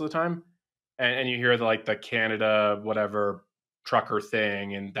people most of the time. And you hear the Canada, whatever trucker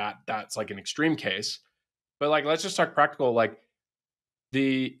thing. And that's like an extreme case, but let's just talk practical.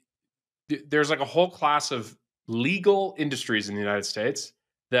 There's like a whole class of legal industries in the United States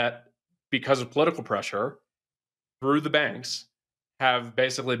that, because of political pressure through the banks, have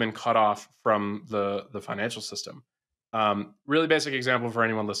basically been cut off from the financial system. Really basic example for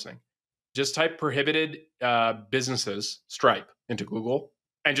anyone listening. Just type prohibited businesses, Stripe, into Google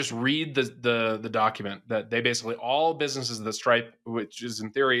and just read the document that they basically, all businesses that Stripe, which is in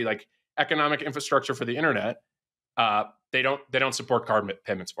theory like economic infrastructure for the internet, they don't support card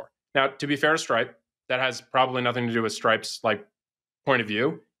payments for. Now, to be fair to Stripe, that has probably nothing to do with Stripe's point of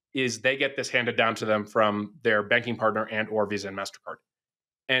view, is they get this handed down to them from their banking partner and or Visa and MasterCard.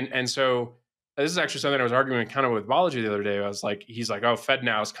 And so this is actually something I was arguing kind of with Balaji the other day. I was like, he's like, oh,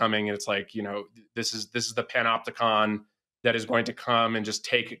 FedNow is coming. And it's like, this is the panopticon that is going to come and just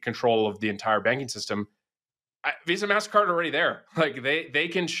take control of the entire banking system. Visa, MasterCard are already there. They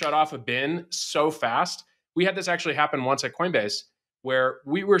can shut off a bin so fast. We had this actually happen once at Coinbase where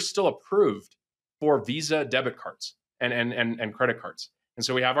we were still approved for Visa debit cards and credit cards. And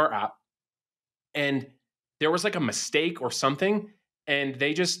so we have our app and there was like a mistake or something. And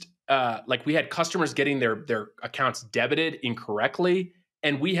they just, we had customers getting their accounts debited incorrectly,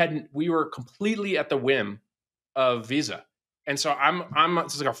 and we were completely at the whim of Visa. And so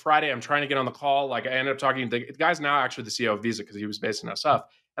this is like a Friday. I'm trying to get on the call. I ended up talking to the guy's now actually the CEO of Visa because he was based in SF.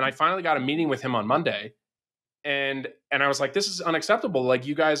 And I finally got a meeting with him on Monday, and I was like, this is unacceptable.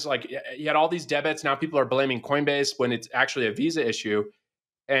 You guys you had all these debits. Now people are blaming Coinbase when it's actually a Visa issue.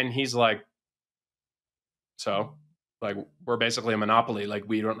 And he's like, so. We're basically a monopoly.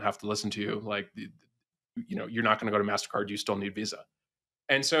 We don't have to listen to you. You're not going to go to MasterCard. You still need Visa.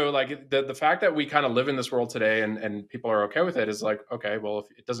 And so the fact that we kind of live in this world today and people are okay with it is okay, well, if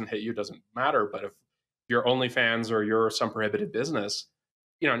it doesn't hit you, it doesn't matter. But if you're OnlyFans or you're some prohibited business,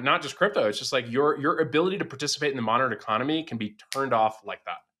 not just crypto, it's just your ability to participate in the modern economy can be turned off like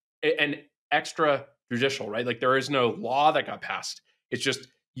that. And extra judicial, right? There is no law that got passed. It's just,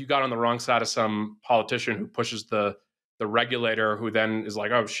 you got on the wrong side of some politician who pushes the regulator, who then is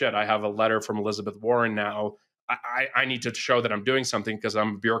like, oh shit, I have a letter from Elizabeth Warren now. I need to show that I'm doing something because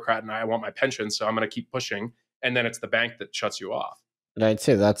I'm a bureaucrat and I want my pension. So I'm going to keep pushing. And then it's the bank that shuts you off. And I'd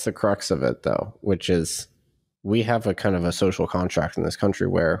say that's the crux of it, though, which is we have a kind of a social contract in this country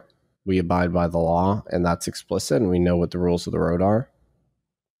where we abide by the law, and that's explicit, and we know what the rules of the road are.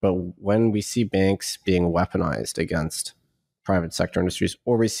 But when we see banks being weaponized against private sector industries,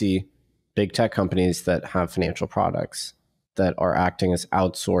 or we see big tech companies that have financial products that are acting as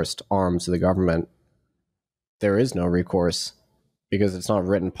outsourced arms of the government, there is no recourse because it's not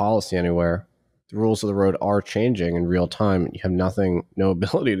written policy anywhere. The rules of the road are changing in real time. You have no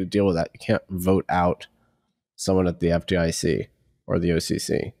ability to deal with that. You can't vote out someone at the FDIC or the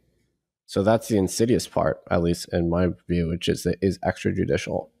OCC. So that's the insidious part, at least in my view, which is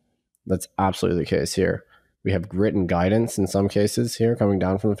extrajudicial. That's absolutely the case here. We have written guidance in some cases here coming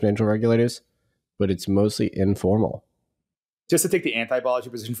down from the financial regulators, but it's mostly informal. Just to take the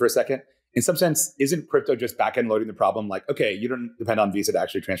anti-Balaji position for a second, in some sense, isn't crypto just back-end loading the problem? Like, okay, you don't depend on Visa to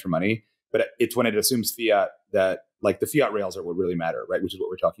actually transfer money, but it's when it assumes fiat that, like, the fiat rails are what really matter, right? Which is what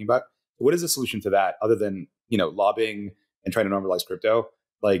we're talking about. What is the solution to that other than, lobbying and trying to normalize crypto?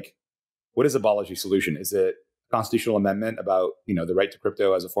 Like, what is the Balaji solution? Is it a constitutional amendment about, the right to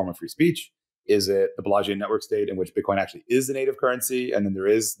crypto as a form of free speech? Is it the Balaji network state in which Bitcoin actually is the native currency and then there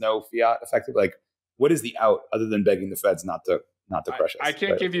is no fiat effective? Like, what is the out other than begging the feds not to crush us? I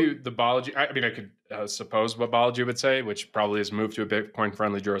can't give you the Balaji. I mean, I could suppose what Balaji would say, which probably is move to a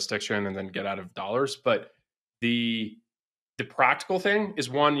Bitcoin-friendly jurisdiction and then get out of dollars. But the practical thing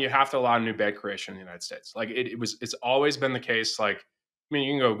is, one, you have to allow new bank creation in the United States. Like it's always been the case. Like, I mean,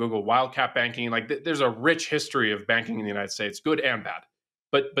 you can go Google wildcat banking. Like there's a rich history of banking in the United States, good and bad.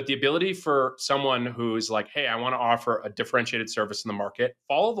 But the ability for someone who's like, hey, I want to offer a differentiated service in the market,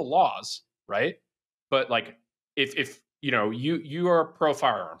 follow the laws, right? But like if you are pro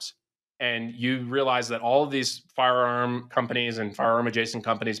firearms and you realize that all of these firearm companies and firearm adjacent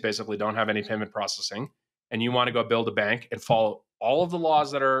companies basically don't have any payment processing, and you want to go build a bank and follow all of the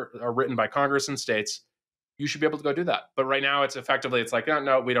laws that are written by Congress and states, you should be able to go do that. But right now it's like, oh,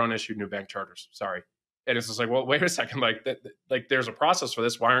 no, we don't issue new bank charters. Sorry. And it's just like, well, wait a second. Like there's a process for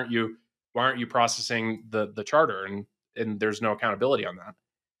this. Why aren't you processing the charter? And there's no accountability on that.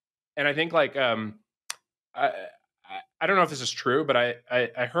 And I think I don't know if this is true, but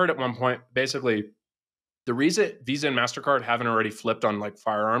I heard at one point, basically, the reason Visa and MasterCard haven't already flipped on like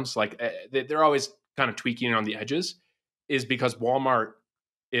firearms, like they're always kind of tweaking on the edges, is because Walmart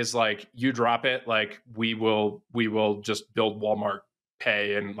is like, you drop it, like we will just build Walmart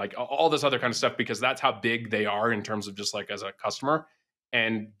Pay and like all this other kind of stuff, because that's how big they are in terms of just like as a customer,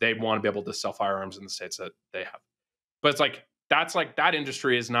 and they want to be able to sell firearms in the states that they have. But it's like that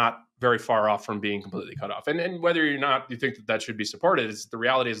industry is not very far off from being completely cut off. And whether or not you think that should be supported, is the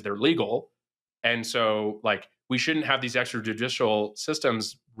reality is they're legal. And so like we shouldn't have these extrajudicial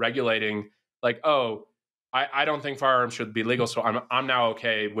systems regulating like, oh, I don't think firearms should be legal, so I'm now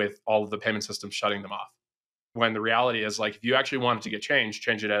okay with all of the payment systems shutting them off. When the reality is, like, if you actually want it to get changed,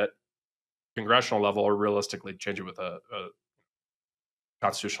 change it at congressional level, or realistically change it with a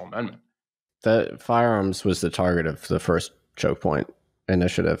constitutional amendment. The firearms was the target of the first Chokepoint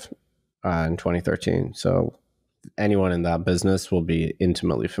initiative in 2013. So anyone in that business will be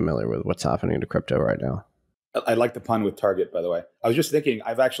intimately familiar with what's happening to crypto right now. I like the pun with Target, by the way. I was just thinking,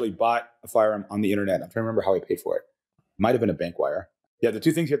 I've actually bought a firearm on the internet. I'm trying to remember how I paid for it. Might have been a bank wire. Yeah, the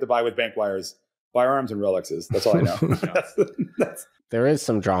two things you have to buy with bank wires: firearms and Rolexes. That's all I know. There is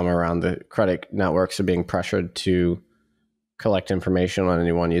some drama around the credit networks are being pressured to collect information on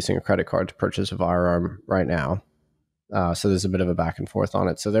anyone using a credit card to purchase a firearm right now. So there's a bit of a back and forth on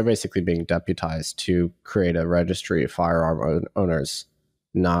it. So they're basically being deputized to create a registry of firearm owners,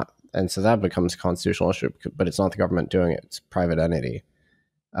 and so that becomes a constitutional issue, but it's not the government doing it. It's a private entity.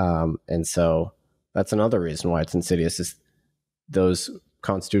 And so that's another reason why it's insidious, is those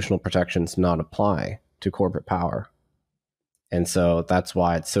constitutional protections not apply to corporate power. And so that's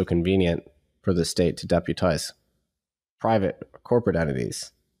why it's so convenient for the state to deputize private corporate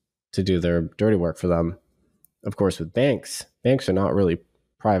entities to do their dirty work for them. Of course, with banks are not really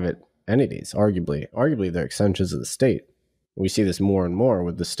private entities. Arguably they're extensions of the state. We see this more and more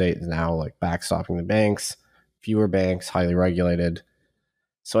with the state now, like backstopping the banks, fewer banks, highly regulated.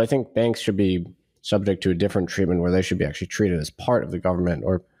 So I think banks should be subject to a different treatment, where they should be actually treated as part of the government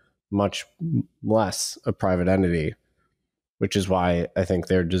or much less a private entity, which is why I think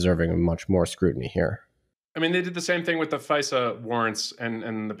they're deserving of much more scrutiny here. I mean, they did the same thing with the FISA warrants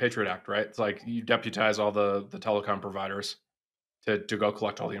and the Patriot Act, right? It's like you deputize all the telecom providers to go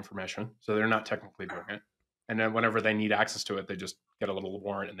collect all the information. So they're not technically doing it. And then whenever they need access to it, they just get a little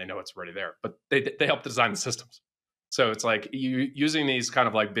warrant and they know it's already there. But they help design the systems. So it's like you using these kind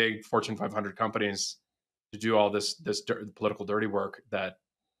of like big Fortune 500 companies to do all this political dirty work that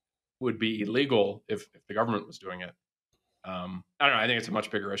would be illegal if the government was doing it. I don't know. I think it's a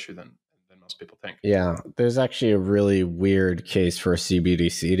much bigger issue than most people think. Yeah, there's actually a really weird case for a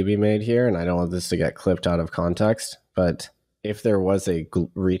CBDC to be made here, and I don't want this to get clipped out of context, but if there was a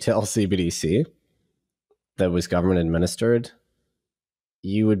retail CBDC that was government administered,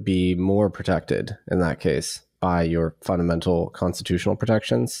 you would be more protected in that case by your fundamental constitutional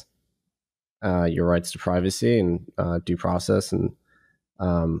protections, your rights to privacy and due process, and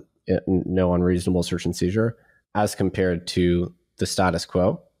no unreasonable search and seizure, as compared to the status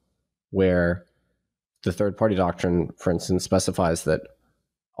quo, where the third-party doctrine, for instance, specifies that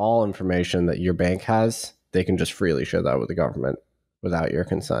all information that your bank has, they can just freely share that with the government without your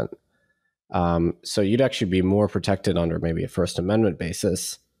consent. So you'd actually be more protected under maybe a First Amendment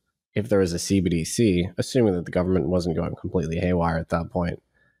basis if there was a CBDC, assuming that the government wasn't going completely haywire at that point,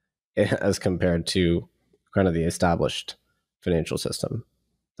 as compared to kind of the established financial system.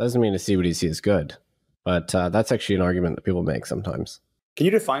 Doesn't mean a CBDC is good, but that's actually an argument that people make sometimes. Can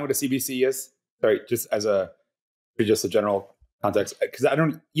you define what a CBDC is? Sorry, just a general context, because I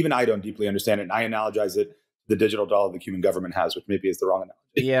don't deeply understand it, and I analogize it to the digital dollar the Cuban government has, which maybe is the wrong analogy.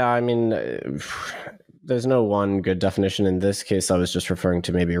 Yeah, I mean, there's no one good definition. In this case, I was just referring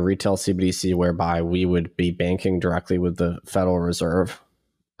to maybe a retail CBDC whereby we would be banking directly with the Federal Reserve.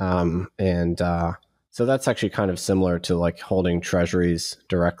 So that's actually kind of similar to like holding treasuries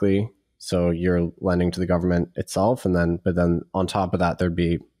directly. So you're lending to the government itself, but then on top of that, there'd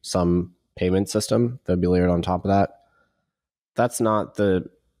be some payment system that'd be layered on top of that. That's not the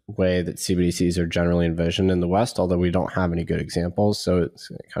way that CBDCs are generally envisioned in the West, although we don't have any good examples. So it's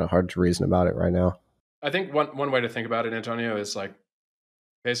kind of hard to reason about it right now. I think one way to think about it, Antonio, is like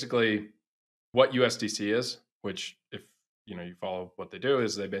basically what USDC is, which if you follow what they do,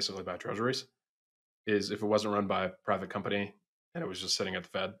 is they basically buy treasuries. Is if it wasn't run by a private company and it was just sitting at the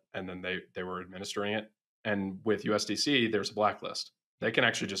Fed and then they were administering it. And with USDC, there's a blacklist. They can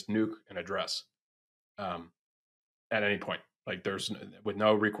actually just nuke an address at any point. Like there's with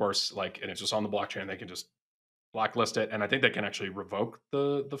no recourse, and it's just on the blockchain, they can just blacklist it. And I think they can actually revoke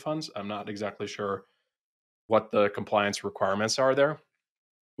the funds. I'm not exactly sure what the compliance requirements are there,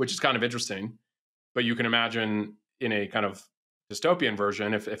 which is kind of interesting. But you can imagine in a kind of dystopian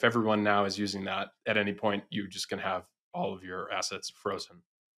version, if everyone now is using that, at any point, you just can have all of your assets frozen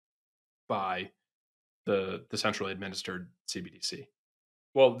by the centrally administered CBDC.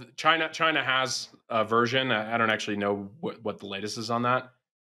 Well, China has a version. I don't actually know what the latest is on that,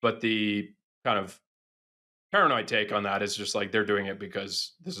 but the kind of paranoid take on that is just like they're doing it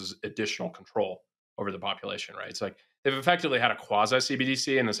because this is additional control over the population, right? It's like they've effectively had a quasi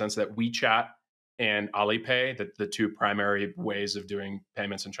CBDC in the sense that WeChat and Alipay, the two primary ways of doing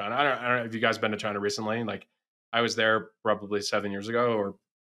payments in China. I don't know if you guys been to China recently. Like I was there probably 7 years ago,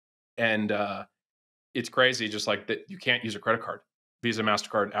 and it's crazy. Just like that, you can't use a credit card. Visa,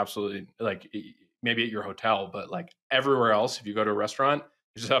 MasterCard, absolutely. Like maybe at your hotel, but like everywhere else, if you go to a restaurant,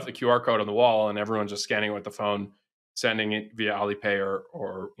 you just have the QR code on the wall, and everyone's just scanning it with the phone, sending it via Alipay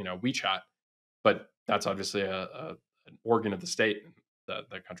or WeChat. But that's obviously an organ of the state,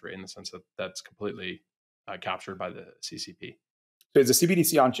 the country, in the sense that that's completely captured by the CCP. So is the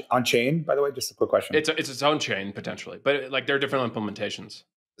CBDC on chain? By the way, just a quick question. It's its own chain potentially, but like there are different implementations.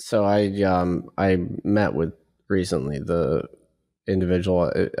 So I met with recently the individual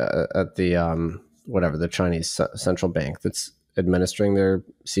at the the Chinese central bank that's administering their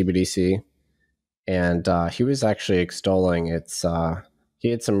CBDC, and he was actually extolling its. He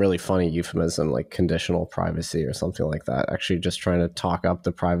had some really funny euphemism like conditional privacy or something like that. Actually, just trying to talk up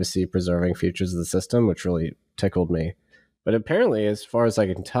the privacy preserving features of the system, which really tickled me. But apparently, as far as I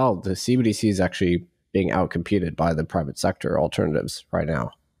can tell, the CBDC is actually being outcompeted by the private sector alternatives right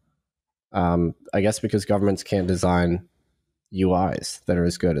now. I guess because governments can't design UIs that are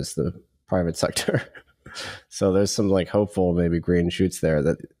as good as the private sector. So there's some like hopeful maybe green shoots there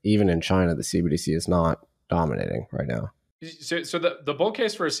that even in China, the CBDC is not dominating right now. So the bull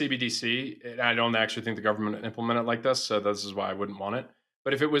case for a CBDC, I don't actually think the government would implement it like this. So this is why I wouldn't want it.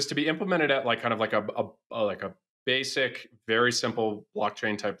 But if it was to be implemented at like kind of like a basic, very simple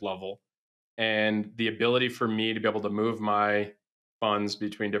blockchain type level, and the ability for me to be able to move my funds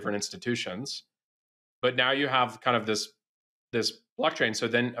between different institutions, but now you have kind of this blockchain. So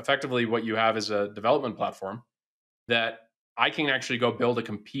then effectively what you have is a development platform that I can actually go build a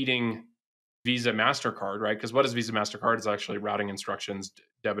competing Visa, MasterCard, right? Because what is Visa, MasterCard? Is actually routing instructions,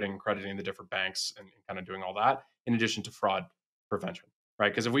 debiting and crediting the different banks, and kind of doing all that, in addition to fraud prevention, right?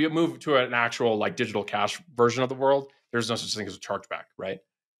 Because if we move to an actual like digital cash version of the world, there's no such thing as a chargeback, right?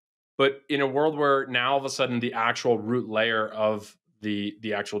 But in a world where now all of a sudden the actual root layer of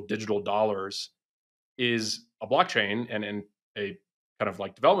the actual digital dollars is a blockchain and a kind of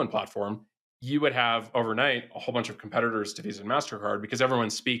like development platform, you would have overnight a whole bunch of competitors to Visa and MasterCard because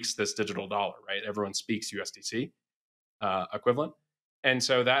everyone speaks this digital dollar, right? Everyone speaks USDC equivalent. And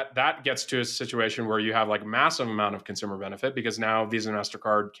so that gets to a situation where you have like massive amount of consumer benefit because now Visa and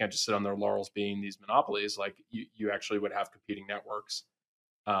MasterCard can't just sit on their laurels being these monopolies. Like you actually would have competing networks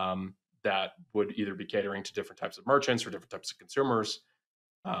that would either be catering to different types of merchants or different types of consumers.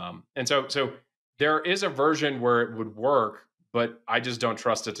 And so there is a version where it would work, but I just don't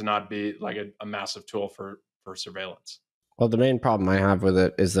trust it to not be like a massive tool for surveillance. Well, the main problem I have with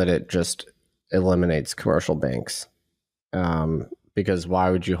it is that it just eliminates commercial banks. Because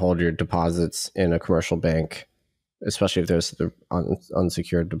why would you hold your deposits in a commercial bank, especially if there's the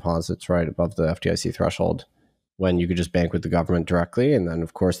unsecured deposits right above the FDIC threshold, when you could just bank with the government directly? And then,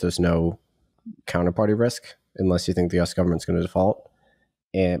 of course, there's no counterparty risk unless you think the US government's going to default.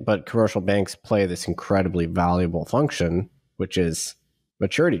 But commercial banks play this incredibly valuable function, which is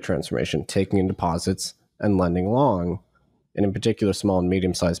maturity transformation, taking in deposits and lending along. And in particular, small and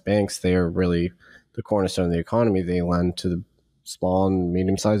medium-sized banks, they are really the cornerstone of the economy. They lend to the small and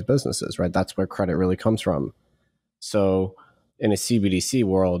medium-sized businesses, right? That's where credit really comes from. So in a CBDC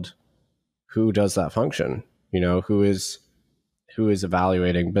world, who does that function? You know, who is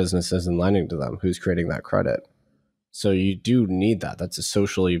evaluating businesses and lending to them? Who's creating that credit? So you do need that. That's a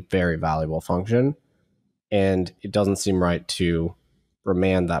socially very valuable function. And it doesn't seem right to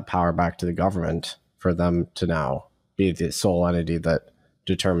remand that power back to the government for them to now be the sole entity that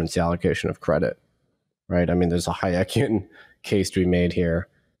determines the allocation of credit, right? I mean, there's a Hayekian case to be made here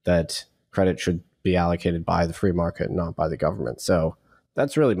that credit should be allocated by the free market, not by the government. So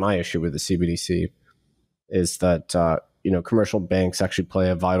that's really my issue with the CBDC, is that commercial banks actually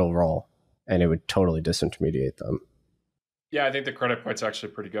play a vital role, and it would totally disintermediate them. Yeah, I think the credit point's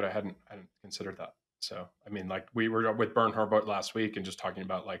actually pretty good. I hadn't considered that. So, I mean, like we were with Bern Herbert last week and just talking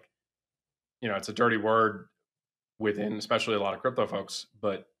about like, it's a dirty word within, especially a lot of crypto folks,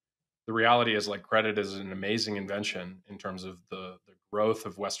 but the reality is like credit is an amazing invention in terms of the growth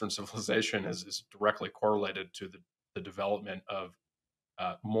of Western civilization is directly correlated to the development of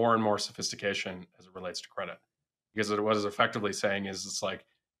more and more sophistication as it relates to credit. Because what it's effectively saying is it's like,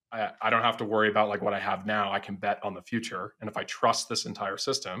 I don't have to worry about like what I have now. I can bet on the future. And if I trust this entire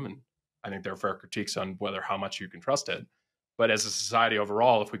system, and I think there are fair critiques on how much you can trust it. But as a society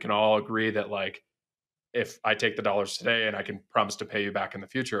overall, if we can all agree that like, if I take the dollars today and I can promise to pay you back in the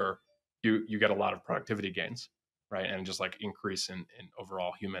future, you get a lot of productivity gains, right? And just like increase in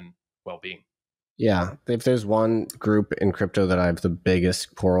overall human well-being. Yeah. If there's one group in crypto that I have the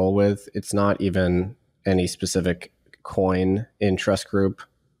biggest quarrel with, it's not even any specific coin interest group.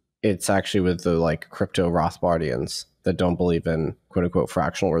 It's actually with the like crypto Rothbardians that don't believe in quote unquote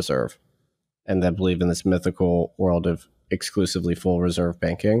fractional reserve and that believe in this mythical world of exclusively full reserve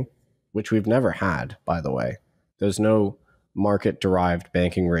banking, which we've never had, by the way. There's no market derived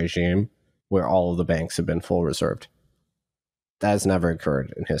banking regime where all of the banks have been full reserved. That has never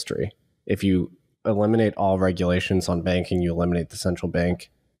occurred in history. If you eliminate all regulations on banking, you eliminate the central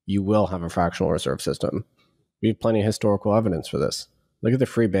bank, you will have a fractional reserve system. We have plenty of historical evidence for this. Look at the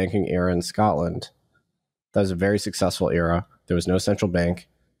free banking era in Scotland. That was a very successful era. There was no central bank.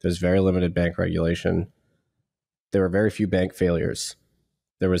 There was very limited bank regulation. There were very few bank failures.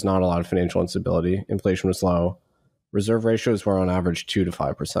 There was not a lot of financial instability. Inflation was low. Reserve ratios were on average 2 to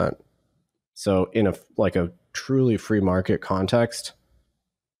 5%. So in a truly free market context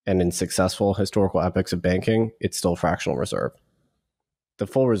and in successful historical epochs of banking, it's still fractional reserve. The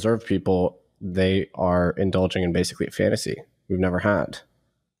full reserve people, they are indulging in basically a fantasy we've never had.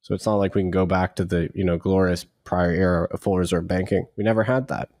 So it's not like we can go back to the glorious prior era of full reserve banking. We never had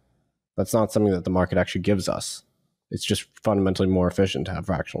that. That's not something that the market actually gives us. It's just fundamentally more efficient to have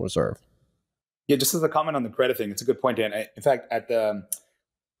fractional reserve. Yeah, just as a comment on the credit thing, it's a good point, Dan. In fact,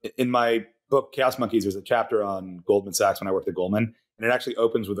 in my book Chaos Monkeys, there's a chapter on Goldman Sachs when I worked at Goldman, and it actually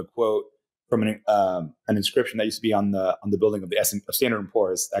opens with a quote from an inscription that used to be on the building of of Standard &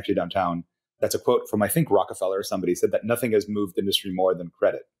 Poor's, actually downtown. That's a quote from, I think, Rockefeller or somebody. Said that nothing has moved industry more than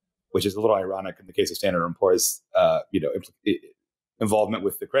credit, which is a little ironic in the case of Standard & Poor's, involvement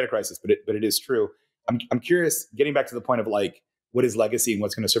with the credit crisis, but it is true. I'm curious, getting back to the point of like, what is legacy and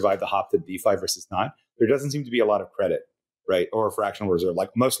what's going to survive the hop to DeFi versus not? There doesn't seem to be a lot of credit, right? Or a fractional reserve. Like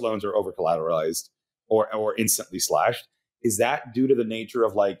most loans are over collateralized or instantly slashed. Is that due to the nature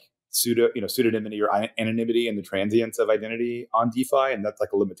of like pseudonymity or anonymity and the transience of identity on DeFi, and that's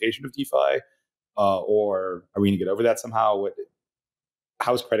like a limitation of DeFi? Or are we going to get over that somehow?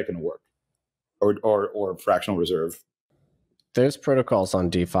 how's credit going to work, or fractional reserve? There's protocols on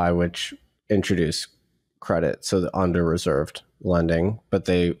DeFi which introduce credit, so the under reserved lending, but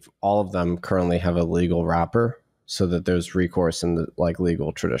all of them currently have a legal wrapper so that there's recourse in the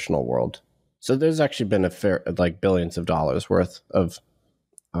legal traditional world. So there's actually been a fair billions of dollars worth of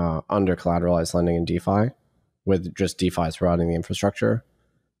under collateralized lending in DeFi, with just DeFi's routing the infrastructure,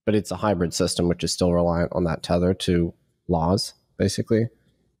 but it's a hybrid system which is still reliant on that tether to laws. Basically,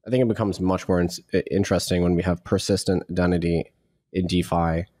 I think it becomes much more interesting when we have persistent identity in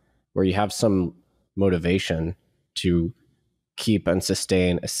DeFi, where you have some motivation to keep and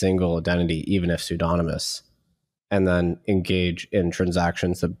sustain a single identity, even if pseudonymous, and then engage in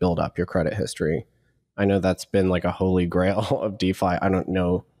transactions that build up your credit history. I know that's been like a holy grail of DeFi. I don't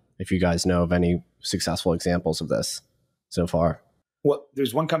know if you guys know of any successful examples of this so far. Well,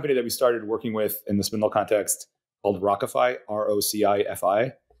 there's one company that we started working with in the Spindle context called Rockify,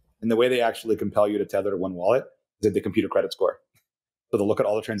 ROCIFI. And the way they actually compel you to tether to one wallet is that they compute a credit score. So they'll look at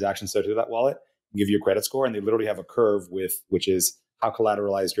all the transactions associated with that wallet, give you a credit score, and they literally have a curve which is how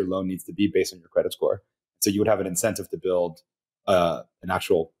collateralized your loan needs to be based on your credit score. So you would have an incentive to build an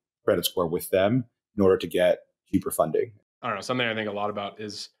actual credit score with them in order to get cheaper funding. I don't know. Something I think a lot about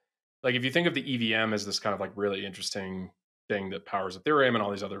is if you think of the EVM as this kind of really interesting thing that powers Ethereum and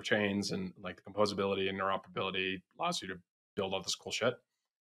all these other chains, and the composability and interoperability allows you to build all this cool shit.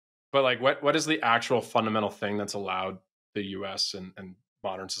 But what is the actual fundamental thing that's allowed the U.S. and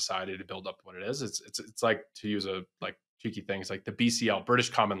modern society to build up what it is? It's like, to use a cheeky thing, it's like the BCL, British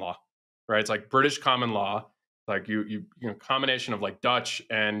common law, right? It's like British common law, you combination of Dutch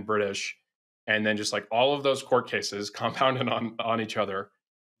and British, and then just all of those court cases compounded on each other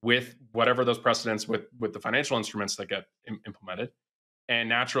with whatever those precedents with the financial instruments that get implemented. And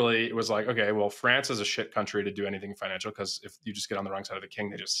naturally, it was okay, well, France is a shit country to do anything financial, because if you just get on the wrong side of the king,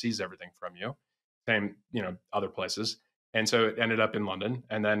 they just seize everything from you. Same, other places. And so it ended up in London,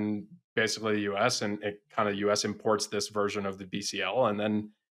 and then basically the US, and it kind of US imports this version of the BCL. And then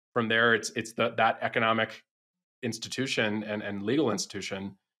from there, it's that economic institution and legal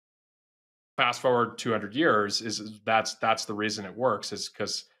institution. Fast forward 200 years, that's the reason it works, is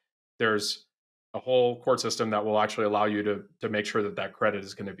because there's a whole court system that will actually allow you to make sure that credit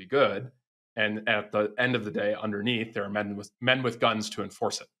is going to be good. And at the end of the day, underneath, there are men with guns to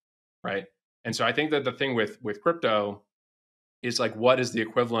enforce it, right? And so I think that the thing with crypto is what is the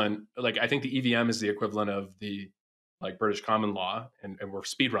equivalent? I think the EVM is the equivalent of the British common law, and we're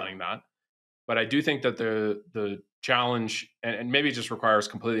speed running that. But I do think that the challenge, and maybe it just requires a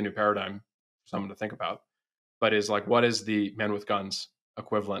completely new paradigm for someone to think about, but is what is the men with guns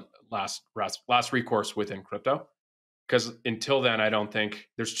equivalent last recourse within crypto? Because until then, I don't think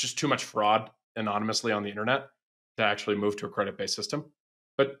there's just too much fraud anonymously on the internet to actually move to a credit-based system.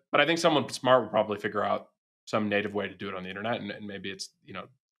 But I think someone smart will probably figure out some native way to do it on the internet, and maybe it's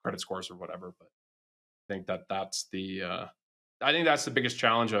credit scores or whatever. But I think that's the biggest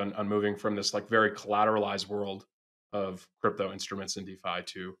challenge on moving from this very collateralized world of crypto instruments and DeFi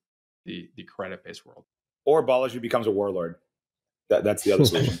to the credit-based world. Or Balaji becomes a warlord. That's the other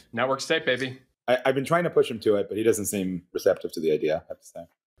solution. Network state, baby. I've been trying to push him to it, but he doesn't seem receptive to the idea, I have to say.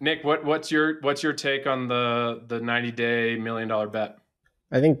 Nick, what's your take on the 90-day $1 million bet?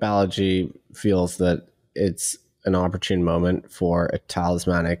 I think Balaji feels that it's an opportune moment for a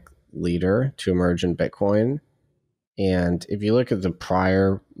talismanic leader to emerge in Bitcoin. And if you look at the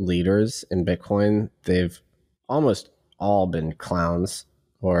prior leaders in Bitcoin, they've almost all been clowns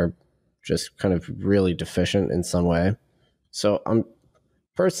or just kind of really deficient in some way. So I'm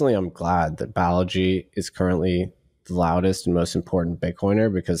glad that Balaji is currently the loudest and most important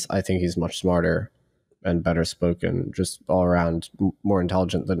Bitcoiner, because I think he's much smarter and better spoken, just all around more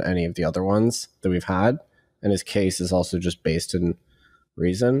intelligent than any of the other ones that we've had. And his case is also just based in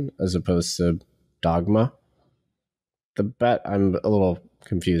reason as opposed to dogma. The bet I'm a little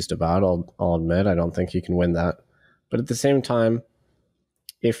confused about, I'll admit. I don't think he can win that. But at the same time,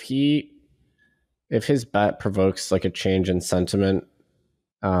 if his bet provokes a change in sentiment,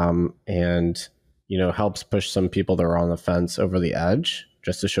 and helps push some people that are on the fence over the edge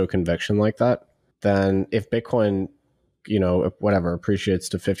just to show conviction like that, then if Bitcoin, appreciates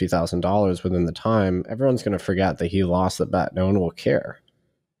to $50,000 within the time, everyone's going to forget that he lost the bet. No one will care,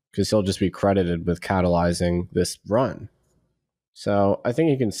 because he'll just be credited with catalyzing this run. So I think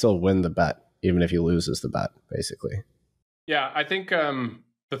he can still win the bet, even if he loses the bet, basically. Yeah, I think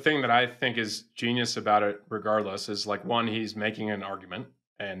the thing that I think is genius about it, regardless, is one, he's making an argument,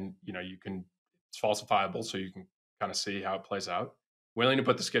 and it's falsifiable, so you can kind of see how it plays out. Willing to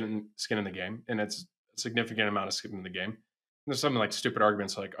put the skin in the game, and it's a significant amount of skin in the game. there's something like stupid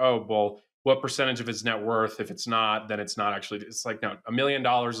arguments like, oh, well, what percentage of his net worth? If it's not, then it's not actually. It's like, no, $1 million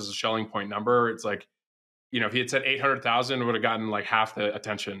is a Schelling point number. It's like, if he had said 800,000, it would have gotten like half the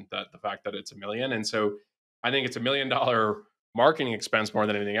attention that the fact that it's $1 million. And so I think it's $1 million marketing expense more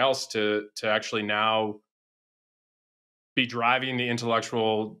than anything else to actually now be driving the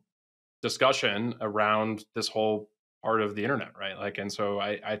intellectual discussion around this whole part of the internet, right? Like, and so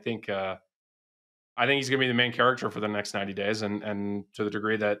I think he's going to be the main character for the next 90 days, and to the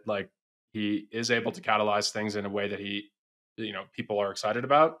degree that like he is able to catalyze things in a way that people are excited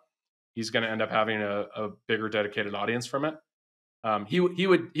about, he's going to end up having a bigger dedicated audience from it. He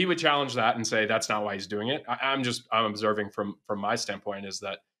would challenge that and say that's not why he's doing it. I'm observing from my standpoint is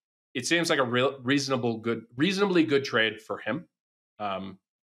that it seems like a reasonably good trade for him.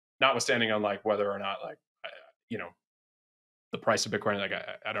 Notwithstanding on like whether or not like the price of Bitcoin, like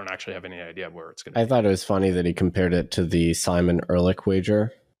I don't actually have any idea where it's going to be. I thought it was funny that he compared it to the Simon Ehrlich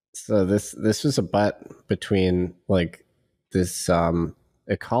wager. So this was a bet between like this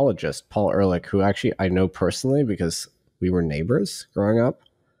ecologist, Paul Ehrlich, who actually I know personally because we were neighbors growing up,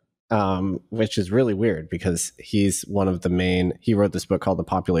 which is really weird because he's one of the main, he wrote this book called The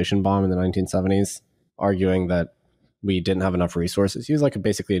Population Bomb in the 1970s, arguing that we didn't have enough resources. He was like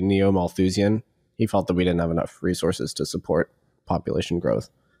basically a neo-Malthusian. He felt that we didn't have enough resources to support population growth.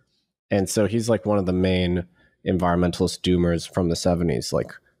 And so he's like one of the main environmentalist doomers from the 70s,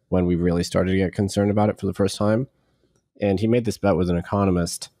 like when we really started to get concerned about it for the first time. And he made this bet with an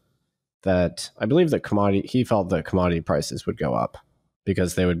economist that I believe that he felt that commodity prices would go up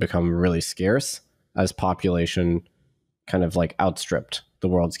because they would become really scarce as population kind of like outstripped the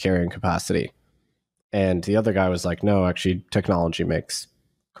world's carrying capacity. And the other guy was like, no, actually technology makes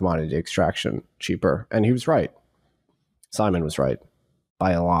commodity extraction cheaper. And he was right. Simon was right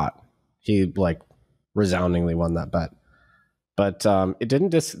by a lot. He like resoundingly won that bet. But it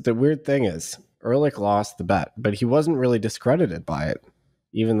didn't the weird thing is Ehrlich lost the bet, but he wasn't really discredited by it,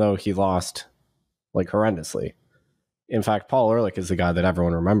 even though he lost like horrendously. In fact, Paul Ehrlich is the guy that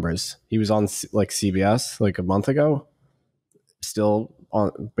everyone remembers. He was on like CBS like a month ago, still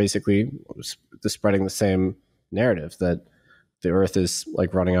on basically spreading the same narrative that the Earth is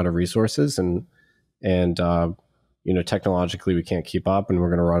like running out of resources and technologically we can't keep up and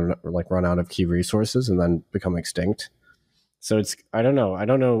we're going to run out of key resources and then become extinct. So it's I don't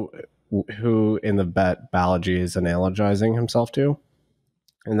know who in the bet Balaji is analogizing himself to.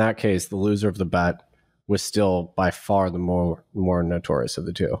 In that case, the loser of the bet was still by far the more notorious of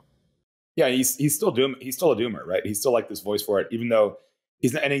the two. Yeah, he's still a doomer, right? He's still like this voice for it, even though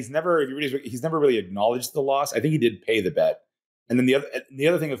he's never really acknowledged the loss. I think he did pay the bet. And then the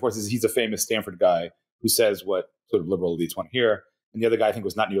other thing, of course, is he's a famous Stanford guy who says what sort of liberal elites want to hear. And the other guy I think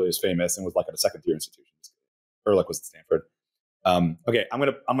was not nearly as famous and was like at a second-tier institution. Ehrlich was at Stanford. Okay, I'm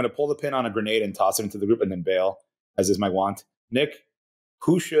gonna pull the pin on a grenade and toss it into the group and then bail, as is my wont. Nick,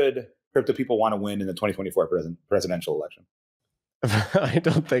 who should crypto people want to win in the 2024 presidential election? I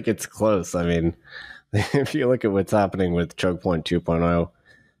don't think it's close. I mean, if you look at what's happening with Chokepoint 2.0,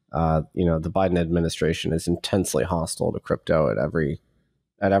 the Biden administration is intensely hostile to crypto at every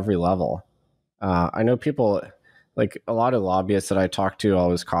level. I know people, like a lot of lobbyists that I talk to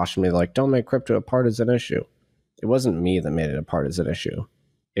always caution me, like, don't make crypto a partisan issue. It wasn't me that made it a partisan issue.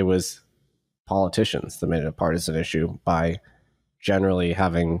 It was politicians that made it a partisan issue by generally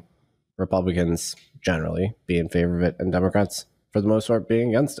having Republicans generally be in favor of it and Democrats, for the most part, being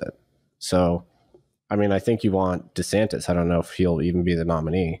against it. So, I mean, I think you want DeSantis. I don't know if he'll even be the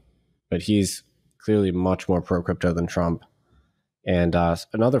nominee, but he's clearly much more pro-crypto than Trump. And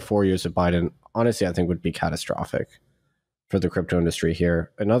another 4 years of Biden, honestly, I think would be catastrophic for the crypto industry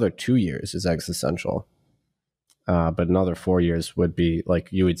here. Another 2 years is existential. But another 4 years would be like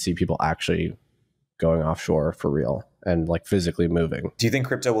you would see people actually going offshore for real and like physically moving. Do you think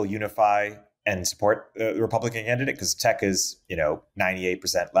crypto will unify and support the Republican candidate? Because tech is,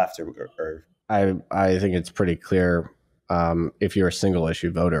 98% left or I think it's pretty clear if you're a single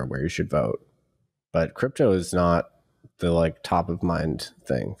issue voter where you should vote. But crypto is not the like top of mind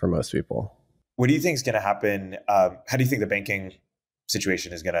thing for most people. What do you think is going to happen? How do you think the banking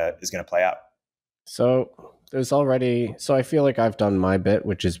situation is going to play out? So I feel like I've done my bit,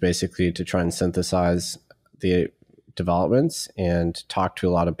 which is basically to try and synthesize the developments and talk to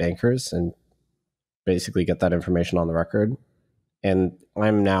a lot of bankers and basically get that information on the record. And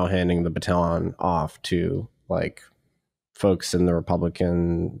I'm now handing the baton off to like folks in the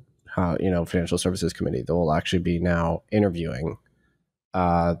Republican, Financial Services Committee that will actually be now interviewing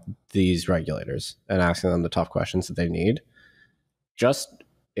these regulators and asking them the tough questions that they need. Just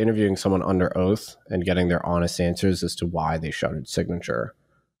interviewing someone under oath and getting their honest answers as to why they shuttered Signature.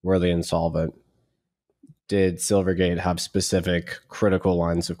 Were they insolvent? Did Silvergate have specific critical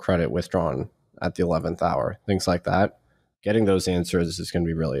lines of credit withdrawn at the 11th hour? Things like that. Getting those answers is going to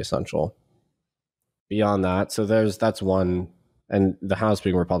be really essential. Beyond that, so that's one, and the House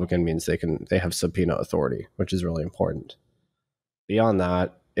being Republican means they have subpoena authority, which is really important. Beyond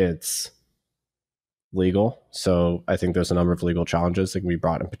that, it's legal. So I think there's a number of legal challenges that can be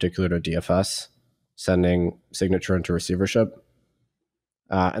brought in particular to DFS, sending Signature into receivership.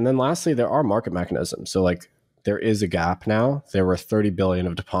 And then lastly, there are market mechanisms. So like there is a gap now. There were 30 billion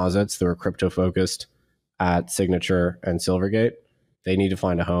of deposits that were crypto focused at Signature and Silvergate. They need to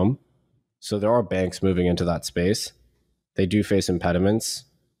find a home. So there are banks moving into that space. They do face impediments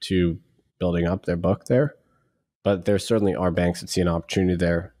to building up their book there, but there certainly are banks that see an opportunity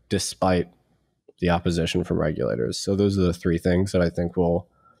there despite the opposition from regulators. So those are the three things that I think will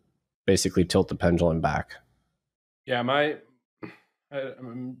basically tilt the pendulum back. Yeah,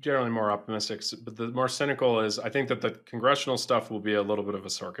 I'm generally more optimistic, but the more cynical is I think that the congressional stuff will be a little bit of a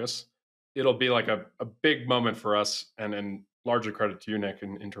circus. It'll be like a big moment for us, and larger credit to you, Nick,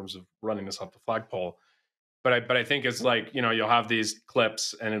 in terms of running this off the flagpole. But I think it's like, you'll have these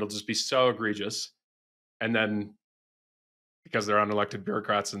clips and it'll just be so egregious. And then because they're unelected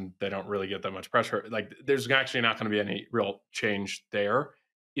bureaucrats and they don't really get that much pressure, like there's actually not going to be any real change there.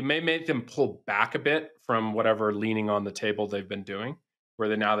 It may make them pull back a bit from whatever leaning on the table they've been doing, where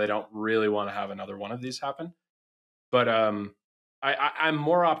they don't really want to have another one of these happen. But I'm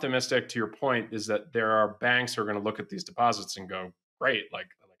more optimistic, to your point, is that there are banks who are going to look at these deposits and go, great, like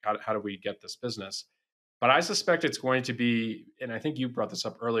how do we get this business? But I suspect it's going to be, and I think you brought this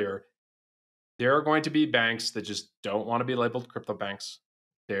up earlier, there are going to be banks that just don't want to be labeled crypto banks.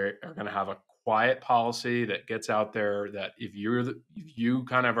 They are going to have a quiet policy that gets out there that if you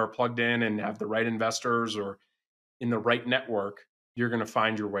kind of are plugged in and have the right investors or in the right network, you're going to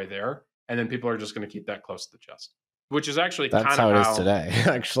find your way there. And then people are just going to keep that close to the chest, which is actually that's kind of how it is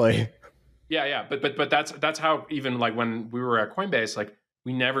today, actually. Yeah. But that's how, even like when we were at Coinbase, like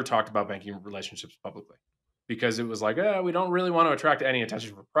we never talked about banking relationships publicly because it was like, we don't really want to attract any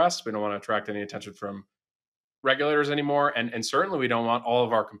attention from press. We don't want to attract any attention from regulators anymore. And certainly we don't want all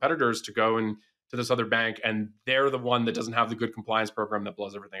of our competitors to go into this other bank and they're the one that doesn't have the good compliance program that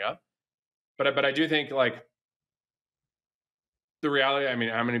blows everything up. But I do think like the reality, I mean,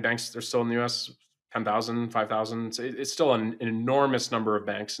 how many banks are still in the US? 10,000, 5,000. It's still an enormous number of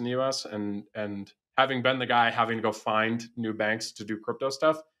banks in the US. And having been the guy having to go find new banks to do crypto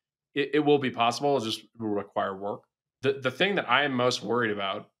stuff, it will be possible. It just will require work. The thing that I am most worried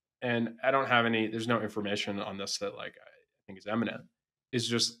about, and I don't have there's no information on this that like I think is eminent, is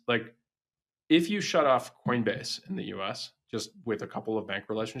just like if you shut off Coinbase in the US just with a couple of bank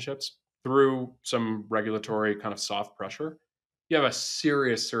relationships through some regulatory kind of soft pressure, you have a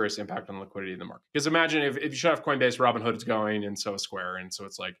serious impact on liquidity in the market. Because imagine if you shut off Coinbase, Robinhood is going, and so is Square. And so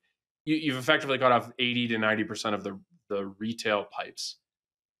it's like you've effectively cut off 80 to 90% of the retail pipes.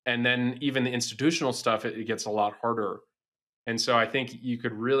 And then even the institutional stuff, it gets a lot harder. And so I think you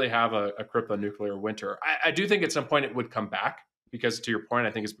could really have a crypto nuclear winter. I do think at some point it would come back because, to your point,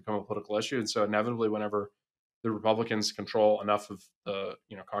 I think it's become a political issue. And so inevitably, whenever the Republicans control enough of the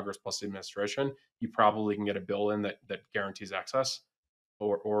Congress plus the administration, you probably can get a bill in that guarantees access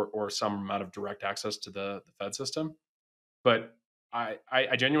or some amount of direct access to the Fed system. But I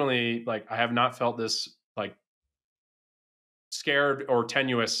genuinely I have not felt this like scared or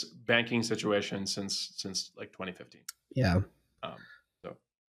tenuous banking situation since like 2015. Yeah. So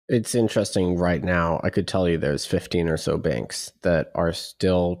it's interesting right now. I could tell you there's 15 or so banks that are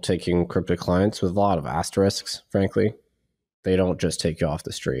still taking crypto clients with a lot of asterisks, frankly. They don't just take you off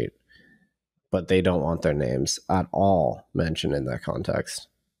the street, but they don't want their names at all mentioned in that context.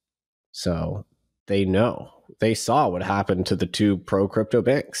 So they know. They saw what happened to the two pro-crypto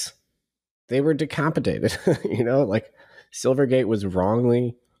banks. They were decapitated. Like Silvergate was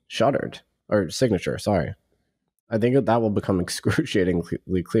wrongly shuttered, or Signature, sorry. I think that will become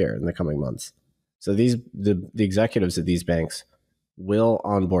excruciatingly clear in the coming months. So the executives of these banks will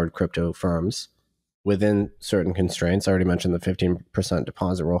onboard crypto firms within certain constraints. I already mentioned the 15%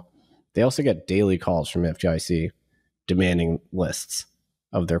 deposit rule. They also get daily calls from FDIC demanding lists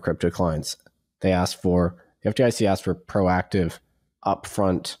of their crypto clients. The FDIC asked for proactive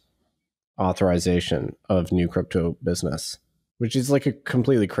upfront authorization of new crypto business, which is like a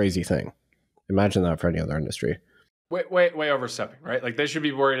completely crazy thing. Imagine that for any other industry. Way overstepping, right? Like they should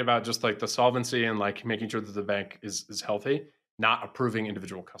be worried about just like the solvency and like making sure that the bank is healthy, not approving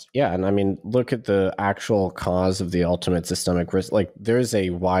individual customers. Yeah, and I mean, look at the actual cause of the ultimate systemic risk. Like, there's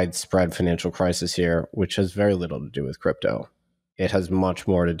a widespread financial crisis here, which has very little to do with crypto. It has much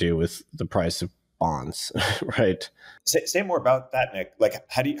more to do with the price of bonds, right? Say more about that, Nick. Like,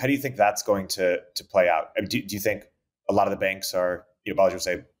 how do you think that's going to play out? I mean, do you think a lot of the banks are, Balaji would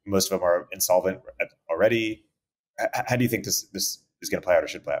say most of them are insolvent already? How do you think this is going to play out or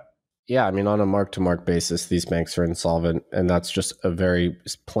should play out? Yeah, I mean, on a mark-to-mark basis, these banks are insolvent, and that's just a very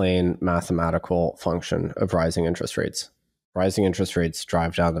plain mathematical function of rising interest rates. Rising interest rates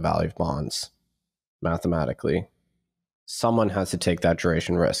drive down the value of bonds mathematically. Someone has to take that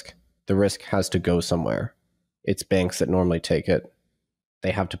duration risk. The risk has to go somewhere. It's banks that normally take it.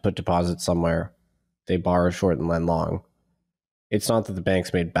 They have to put deposits somewhere. They borrow short and lend long. It's not that the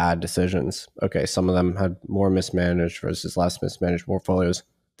banks made bad decisions. Okay, some of them had more mismanaged versus less mismanaged portfolios.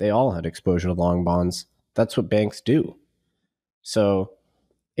 They all had exposure to long bonds. That's what banks do. So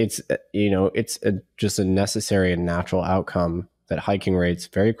it's, just a necessary and natural outcome that hiking rates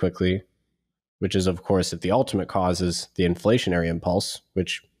very quickly, which is, of course, if the ultimate cause is the inflationary impulse,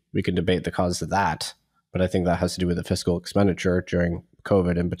 which we can debate the cause of that, but I think that has to do with the fiscal expenditure during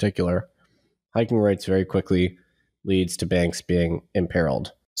COVID in particular. Hiking rates very quickly leads to banks being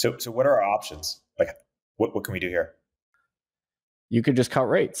imperiled. So what are our options? Like, what can we do here? You could just cut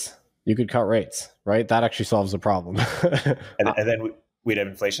rates. Right? That actually solves the problem. and then we'd have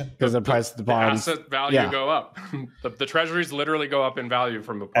inflation? Because the price of the bonds... asset value go up. The treasuries literally go up in value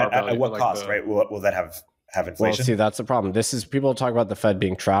from a par value. At what cost, right? Will that have inflation? Well, see, that's the problem. People talk about the Fed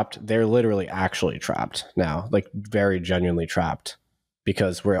being trapped. They're literally actually trapped now, like very genuinely trapped,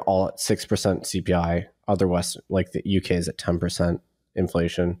 because we're all at 6% CPI. Other West, like the UK, is at 10%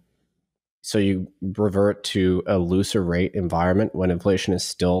 inflation. So you revert to a looser rate environment when inflation is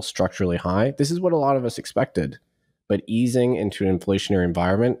still structurally high. This is what a lot of us expected. But easing into an inflationary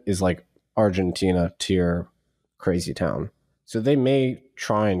environment is like Argentina tier crazy town. So they may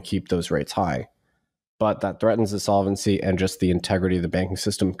try and keep those rates high, but that threatens the solvency and just the integrity of the banking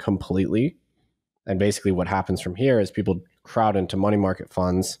system completely. And basically what happens from here is people crowd into money market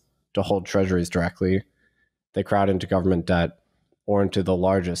funds to hold treasuries directly. They crowd into government debt or into the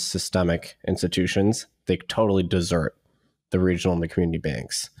largest systemic institutions. They totally desert the regional and the community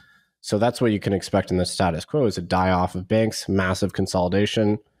banks. So that's what you can expect in the status quo, is a die-off of banks, massive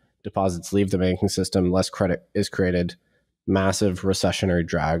consolidation, deposits leave the banking system, less credit is created, massive recessionary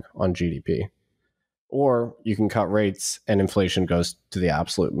drag on GDP. Or you can cut rates and inflation goes to the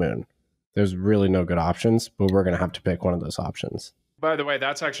absolute moon. There's really no good options, but we're going to have to pick one of those options. By the way,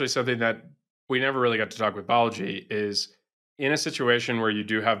 that's actually something that we never really got to talk with Balaji, is in a situation where you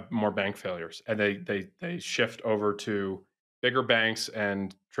do have more bank failures and they shift over to bigger banks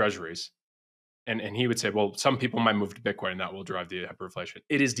and treasuries. And he would say, well, some people might move to Bitcoin and that will drive the hyperinflation.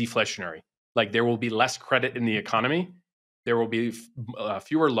 It is deflationary. Like, there will be less credit in the economy. There will be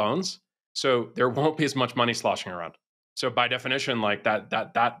fewer loans. So there won't be as much money sloshing around. So by definition, like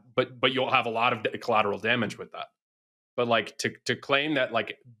but you'll have a lot of collateral damage with that. But like to claim that,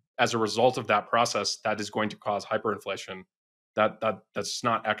 like, as a result of that process, that is going to cause hyperinflation, that's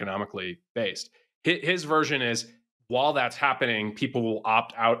not economically based. His version is, while that's happening, people will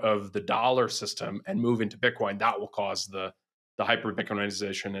opt out of the dollar system and move into Bitcoin. That will cause the hyper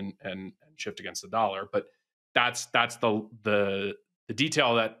Bitcoinization and shift against the dollar. But that's the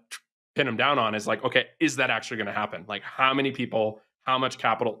detail that pin him down on, is like, okay, is that actually going to happen? Like, how many people, how much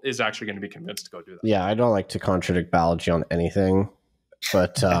capital is actually going to be convinced to go do that? Yeah, I don't like to contradict Balaji on anything,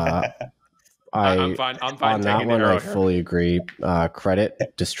 but I'm fine on that one, I fully agree.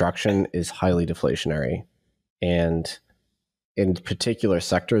 Credit destruction is highly deflationary, and in particular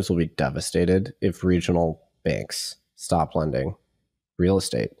sectors will be devastated if regional banks stop lending. Real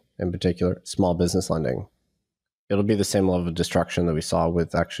estate, in particular, small business lending. It'll be the same level of destruction that we saw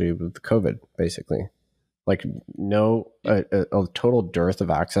with COVID, basically. Like, a total dearth of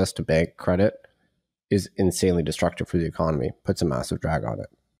access to bank credit is insanely destructive for the economy, puts a massive drag on it.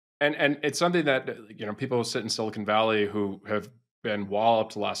 And it's something that, people who sit in Silicon Valley who have been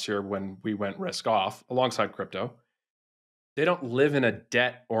walloped last year when we went risk off alongside crypto, they don't live in a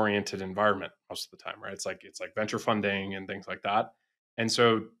debt-oriented environment most of the time, right? It's like venture funding and things like that. And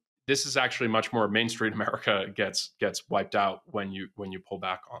so this is actually much more Main Street America gets wiped out when you pull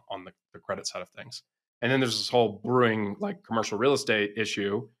back on the credit side of things. And then there's this whole brewing, like, commercial real estate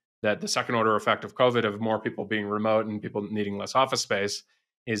issue, that the second order effect of COVID, of more people being remote and people needing less office space,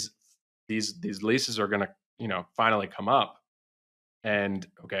 is these leases are going to finally come up. And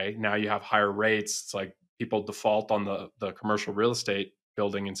okay, now you have higher rates. It's like people default on the commercial real estate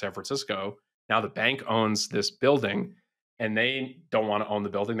building in San Francisco. Now the bank owns this building, and they don't want to own the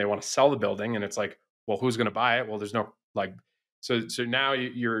building. They want to sell the building. And it's like, well, who's going to buy it? Well, there's no like, so now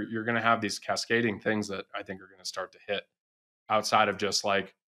you're going to have these cascading things that I think are going to start to hit outside of just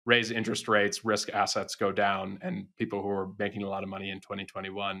like raise interest rates, risk assets go down, and people who were making a lot of money in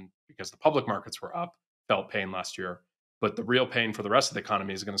 2021 because the public markets were up felt pain last year. But the real pain for the rest of the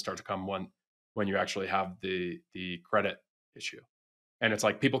economy is going to start to come when you actually have the credit issue. And it's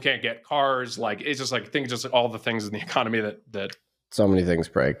like people can't get cars. Like it's just like think just all the things in the economy that so many things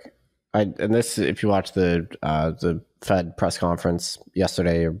break. And this, if you watch the Fed press conference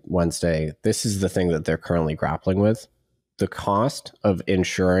yesterday or Wednesday, this is the thing that they're currently grappling with. The cost of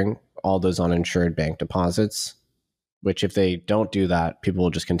insuring all those uninsured bank deposits, which if they don't do that, people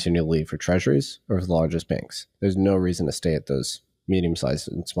will just continue to leave for treasuries or for the largest banks. There's no reason to stay at those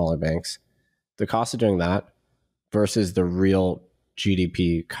medium-sized and smaller banks. The cost of doing that versus the real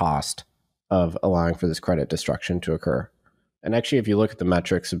GDP cost of allowing for this credit destruction to occur. And actually, if you look at the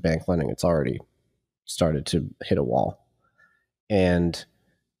metrics of bank lending, it's already started to hit a wall. And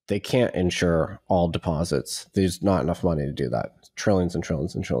they can't insure all deposits. There's not enough money to do that. Trillions and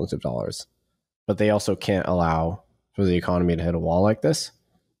trillions and trillions of dollars. But they also can't allow for the economy to hit a wall like this.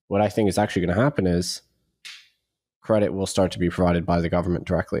 What I think is actually going to happen is credit will start to be provided by the government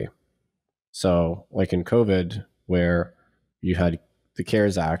directly. So like in COVID, where you had the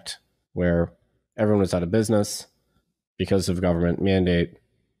CARES Act, where everyone was out of business because of government mandate,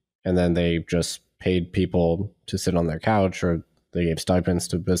 and then they just paid people to sit on their couch, or they gave stipends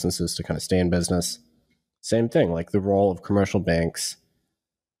to businesses to kind of stay in business. Same thing, like the role of commercial banks,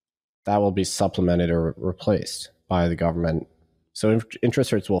 that will be supplemented or replaced by the government. So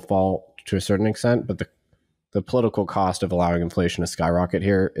interest rates will fall to a certain extent, but the political cost of allowing inflation to skyrocket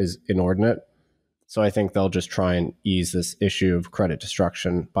here is inordinate. So I think they'll just try and ease this issue of credit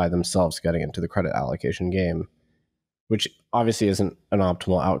destruction by themselves getting into the credit allocation game, which obviously isn't an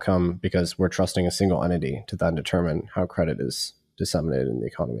optimal outcome because we're trusting a single entity to then determine how credit is disseminated in the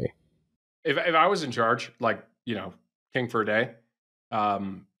economy. If I was in charge, like, king for a day,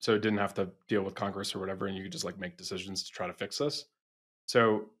 so it didn't have to deal with Congress or whatever, and you could just like make decisions to try to fix this.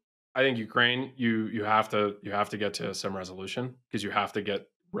 So I think Ukraine, you have to get to some resolution because you have to get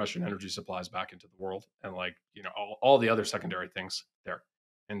Russian energy supplies back into the world, and like all the other secondary things there.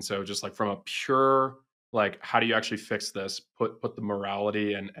 And so just like from a pure like how do you actually fix this? Put the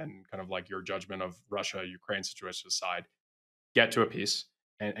morality and kind of like your judgment of Russia Ukraine situation aside, get to a peace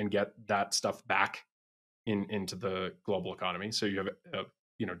and get that stuff back into the global economy. So you have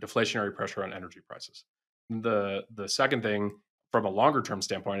deflationary pressure on energy prices. The second thing from a longer term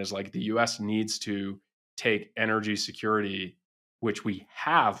standpoint is like the US needs to take energy security, which we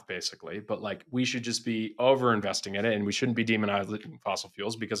have basically, but like we should just be over investing in it, and we shouldn't be demonizing fossil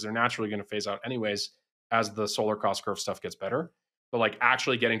fuels because they're naturally going to phase out anyways as the solar cost curve stuff gets better. But like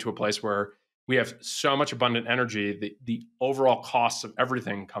actually getting to a place where we have so much abundant energy, the overall costs of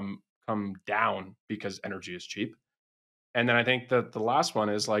everything come down because energy is cheap. And then I think that the last one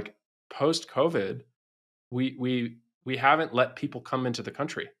is like post COVID, we haven't let people come into the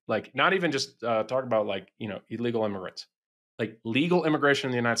country. Like not even just talk about like illegal immigrants. Like legal immigration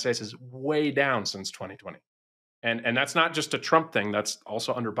in the United States is way down since 2020. And that's not just a Trump thing, that's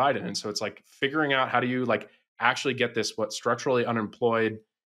also under Biden. And so it's like figuring out how do you like actually get this what structurally unemployed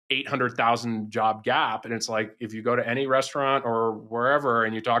 800,000 job gap. And it's like if you go to any restaurant or wherever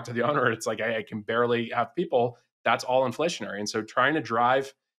and you talk to the owner, it's like I can barely have people. That's all inflationary. And so trying to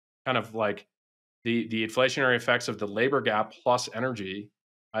drive kind of like the inflationary effects of the labor gap plus energy,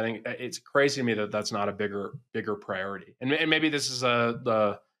 I think it's crazy to me that that's not a bigger priority. And maybe this is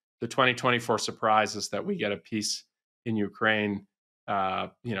the 2024 surprise is that we get a peace in Ukraine, call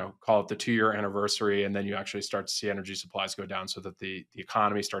it the 2-year anniversary, and then you actually start to see energy supplies go down so that the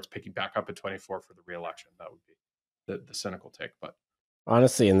economy starts picking back up in 24 for the re-election. That would be the cynical take. But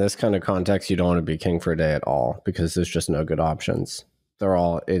honestly, in this kind of context, you don't want to be king for a day at all because there's just no good options. They're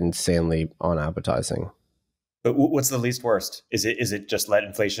all insanely unappetizing. But what's the least worst? Is it just let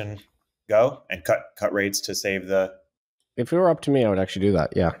inflation go and cut rates to save the? If it were up to me, I would actually do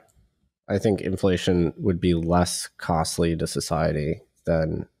that. Yeah. I think inflation would be less costly to society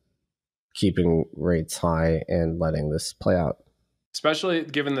than keeping rates high and letting this play out. Especially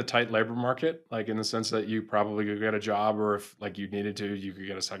given the tight labor market, like in the sense that you probably could get a job, or if like you needed to, you could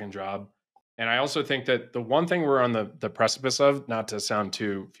get a second job. And I also think that the one thing we're on the precipice of, not to sound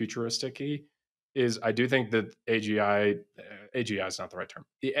too futuristic-y, is I do think that AGI is not the right term.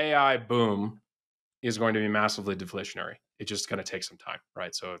 The AI boom is going to be massively deflationary. It's just going to take some time,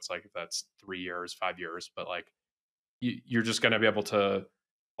 right? So it's like if that's 3 years, 5 years, but like you're just going to be able to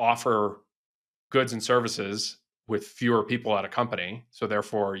offer goods and services with fewer people at a company. So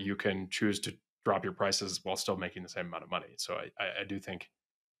therefore you can choose to drop your prices while still making the same amount of money. So I do think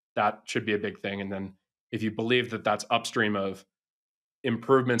that should be a big thing. And then if you believe that that's upstream of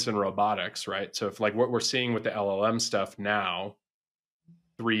improvements in robotics, right? So if like what we're seeing with the LLM stuff now,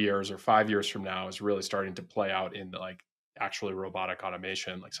 3 years or 5 years from now is really starting to play out in the, like actually robotic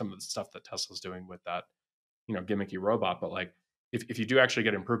automation, like some of the stuff that Tesla's doing with that, gimmicky robot. But like if you do actually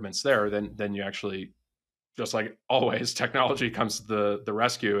get improvements there, then you actually, just like always, technology comes to the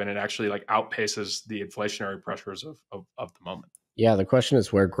rescue, and it actually like outpaces the inflationary pressures of the moment. Yeah, the question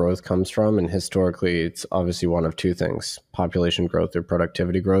is where growth comes from. And historically, it's obviously one of two things: population growth or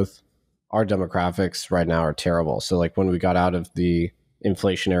productivity growth. Our demographics right now are terrible. So like when we got out of the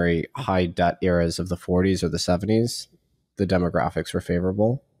inflationary high debt eras of the 40s or the 70s, the demographics were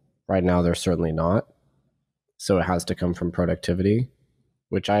favorable. Right now, they're certainly not. So it has to come from productivity,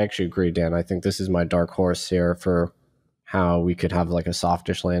 which I actually agree, Dan. I think this is my dark horse here for how we could have like a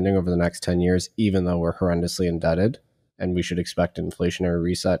softish landing over the next 10 years, even though we're horrendously indebted. And we should expect an inflationary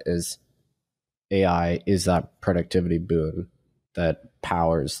reset. Is AI is that productivity boon that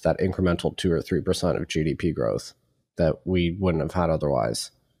powers that incremental 2 or 3% of GDP growth that we wouldn't have had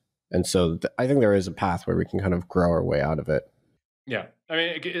otherwise. And so I think there is a path where we can kind of grow our way out of it. Yeah. I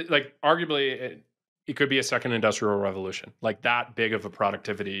mean, like arguably it could be a second industrial revolution, like that big of a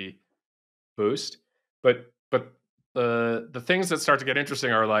productivity boost. But the things that start to get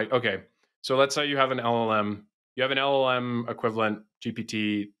interesting are like, okay, so let's say you have an LLM equivalent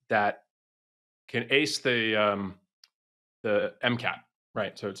GPT that can ace the MCAT,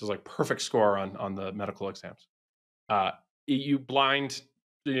 right? So it's just like perfect score on the medical exams. You blind,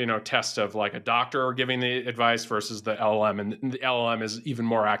 test of like a doctor giving the advice versus the LLM, and the LLM is even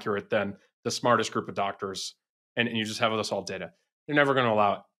more accurate than the smartest group of doctors, and you just have this all data. They're never going to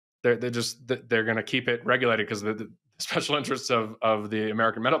allow it. They're going to keep it regulated because the special interests of the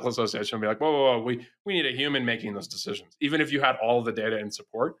American Medical Association will be like, whoa, we need a human making those decisions, even if you had all the data in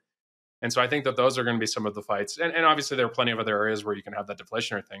support. And so I think that those are going to be some of the fights. And obviously there are plenty of other areas where you can have that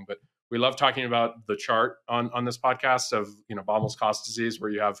deflationary thing, but we love talking about the chart on this podcast of, Baumol's cost disease,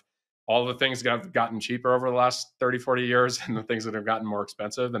 where you have all the things that have gotten cheaper over the last 30, 40 years and the things that have gotten more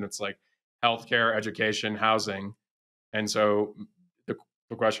expensive. And it's like healthcare, education, housing. And so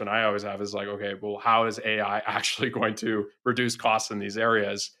the question I always have is like, okay, well, how is AI actually going to reduce costs in these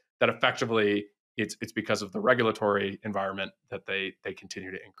areas that effectively it's because of the regulatory environment that they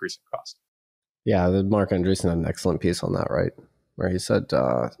continue to increase in cost? Yeah, Mark Andreessen had an excellent piece on that, right? Where he said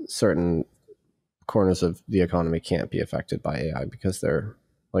certain corners of the economy can't be affected by AI because they're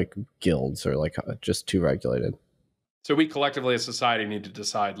like guilds or like just too regulated. So we collectively as society need to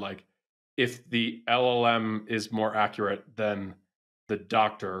decide, like, if the LLM is more accurate than the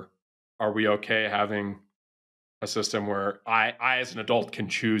doctor, are we okay having a system where I as an adult can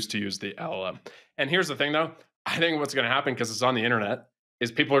choose to use the LLM? And here's the thing, though. I think what's going to happen, because it's on the internet,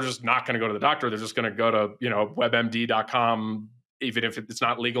 is people are just not going to go to the doctor. They're just going to go to webmd.com. Even if it's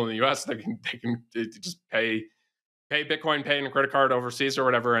not legal in the US, they can just pay Bitcoin, pay in a credit card overseas or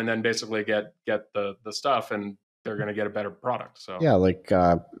whatever, and then basically get the stuff, and they're going to get a better product. So yeah, like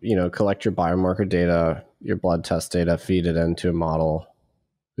collect your biomarker data, your blood test data, feed it into a model.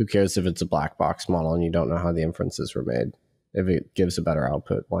 Who cares if it's a black box model and you don't know how the inferences were made? If it gives a better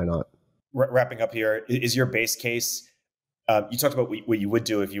output, why not? Wrapping up here, is your base case, you talked about what you would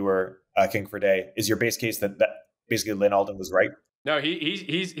do if you were king for a day. Is your base case that basically Lynn Alden was right? No,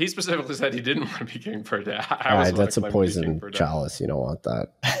 he specifically said he didn't want to be king for a day. That's a poison chalice. You don't want that.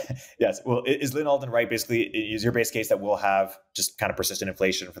 Yes. Well, is Lynn Alden right? Basically, is your base case that we'll have just kind of persistent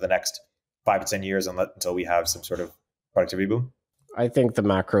inflation for the next 5 to 10 years until we have some sort of productivity boom? I think the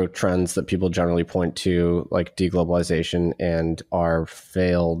macro trends that people generally point to, like deglobalization and our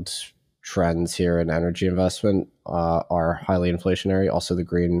failed trends here in energy investment, are highly inflationary. Also, the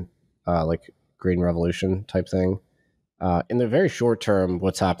green revolution type thing. In the very short term,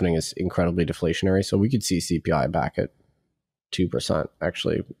 what's happening is incredibly deflationary. So we could see CPI back at 2%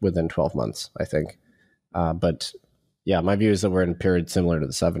 actually within 12 months, I think. But yeah, my view is that we're in a period similar to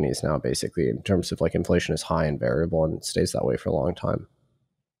the 70s now, basically, in terms of like inflation is high and variable and stays that way for a long time.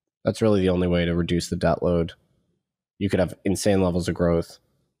 That's really the only way to reduce the debt load. You could have insane levels of growth.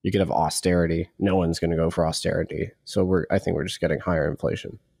 You could have austerity. No one's going to go for austerity. So I think we're just getting higher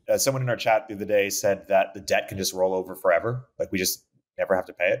inflation. Someone in our chat the other day said that the debt can just roll over forever. Like we just never have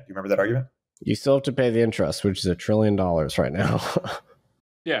to pay it. Do you remember that argument? You still have to pay the interest, which is $1 trillion right now.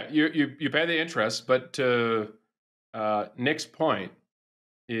 Yeah, you pay the interest, but to Nick's point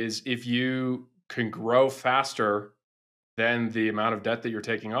is if you can grow faster than the amount of debt that you're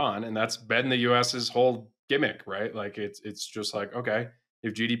taking on, and that's been the US's whole gimmick, right? Like it's just like, okay,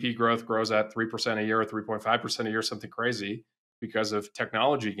 if GDP growth grows at 3% a year or 3.5% a year, something crazy because of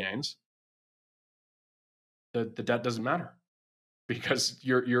technology gains, the debt doesn't matter because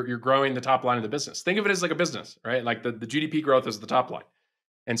you're growing the top line of the business. Think of it as like a business, right? Like the GDP growth is the top line.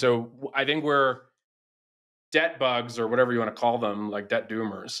 And so I think we're debt bugs or whatever you want to call them, like debt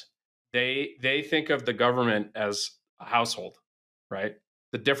doomers, they think of the government as a household, right?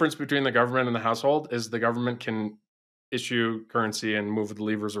 The difference between the government and the household is the government can issue currency and move the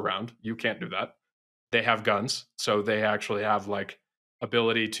levers around. You can't do that. They have guns, so they actually have like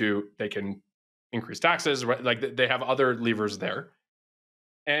ability to, they can increase taxes, right? Like they have other levers there.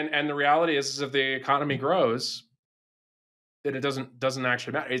 And the reality is if the economy grows, that it doesn't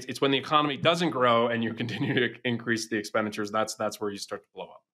actually matter. It's when the economy doesn't grow and you continue to increase the expenditures, that's where you start to blow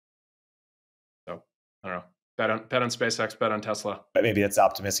up. So I don't know. Bet on SpaceX, bet on Tesla. But maybe that's an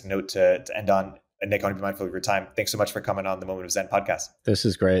optimistic note to end on. And Nick, I want to be mindful of your time. Thanks so much for coming on the Moment of Zen podcast. This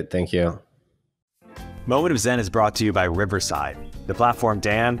is great. Thank you. Moment of Zen is brought to you by Riverside, the platform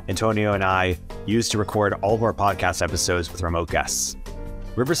Dan, Antonio, and I use to record all of our podcast episodes with remote guests.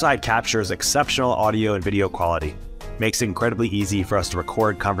 Riverside captures exceptional audio and video quality, makes it incredibly easy for us to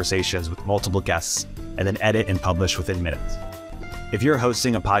record conversations with multiple guests and then edit and publish within minutes. If you're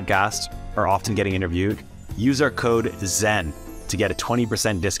hosting a podcast or often getting interviewed, use our code ZEN to get a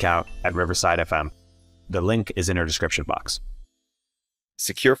 20% discount at Riverside FM. The link is in our description box.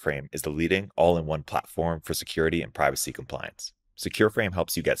 SecureFrame is the leading all-in-one platform for security and privacy compliance. SecureFrame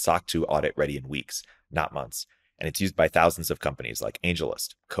helps you get SOC 2 audit ready in weeks, not months, and it's used by thousands of companies like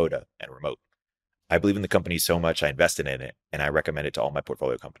AngelList, Coda, and Remote. I believe in the company so much I invested in it, and I recommend it to all my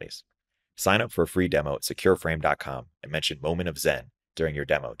portfolio companies. Sign up for a free demo at secureframe.com and mention Moment of Zen during your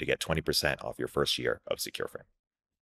demo to get 20% off your first year of SecureFrame.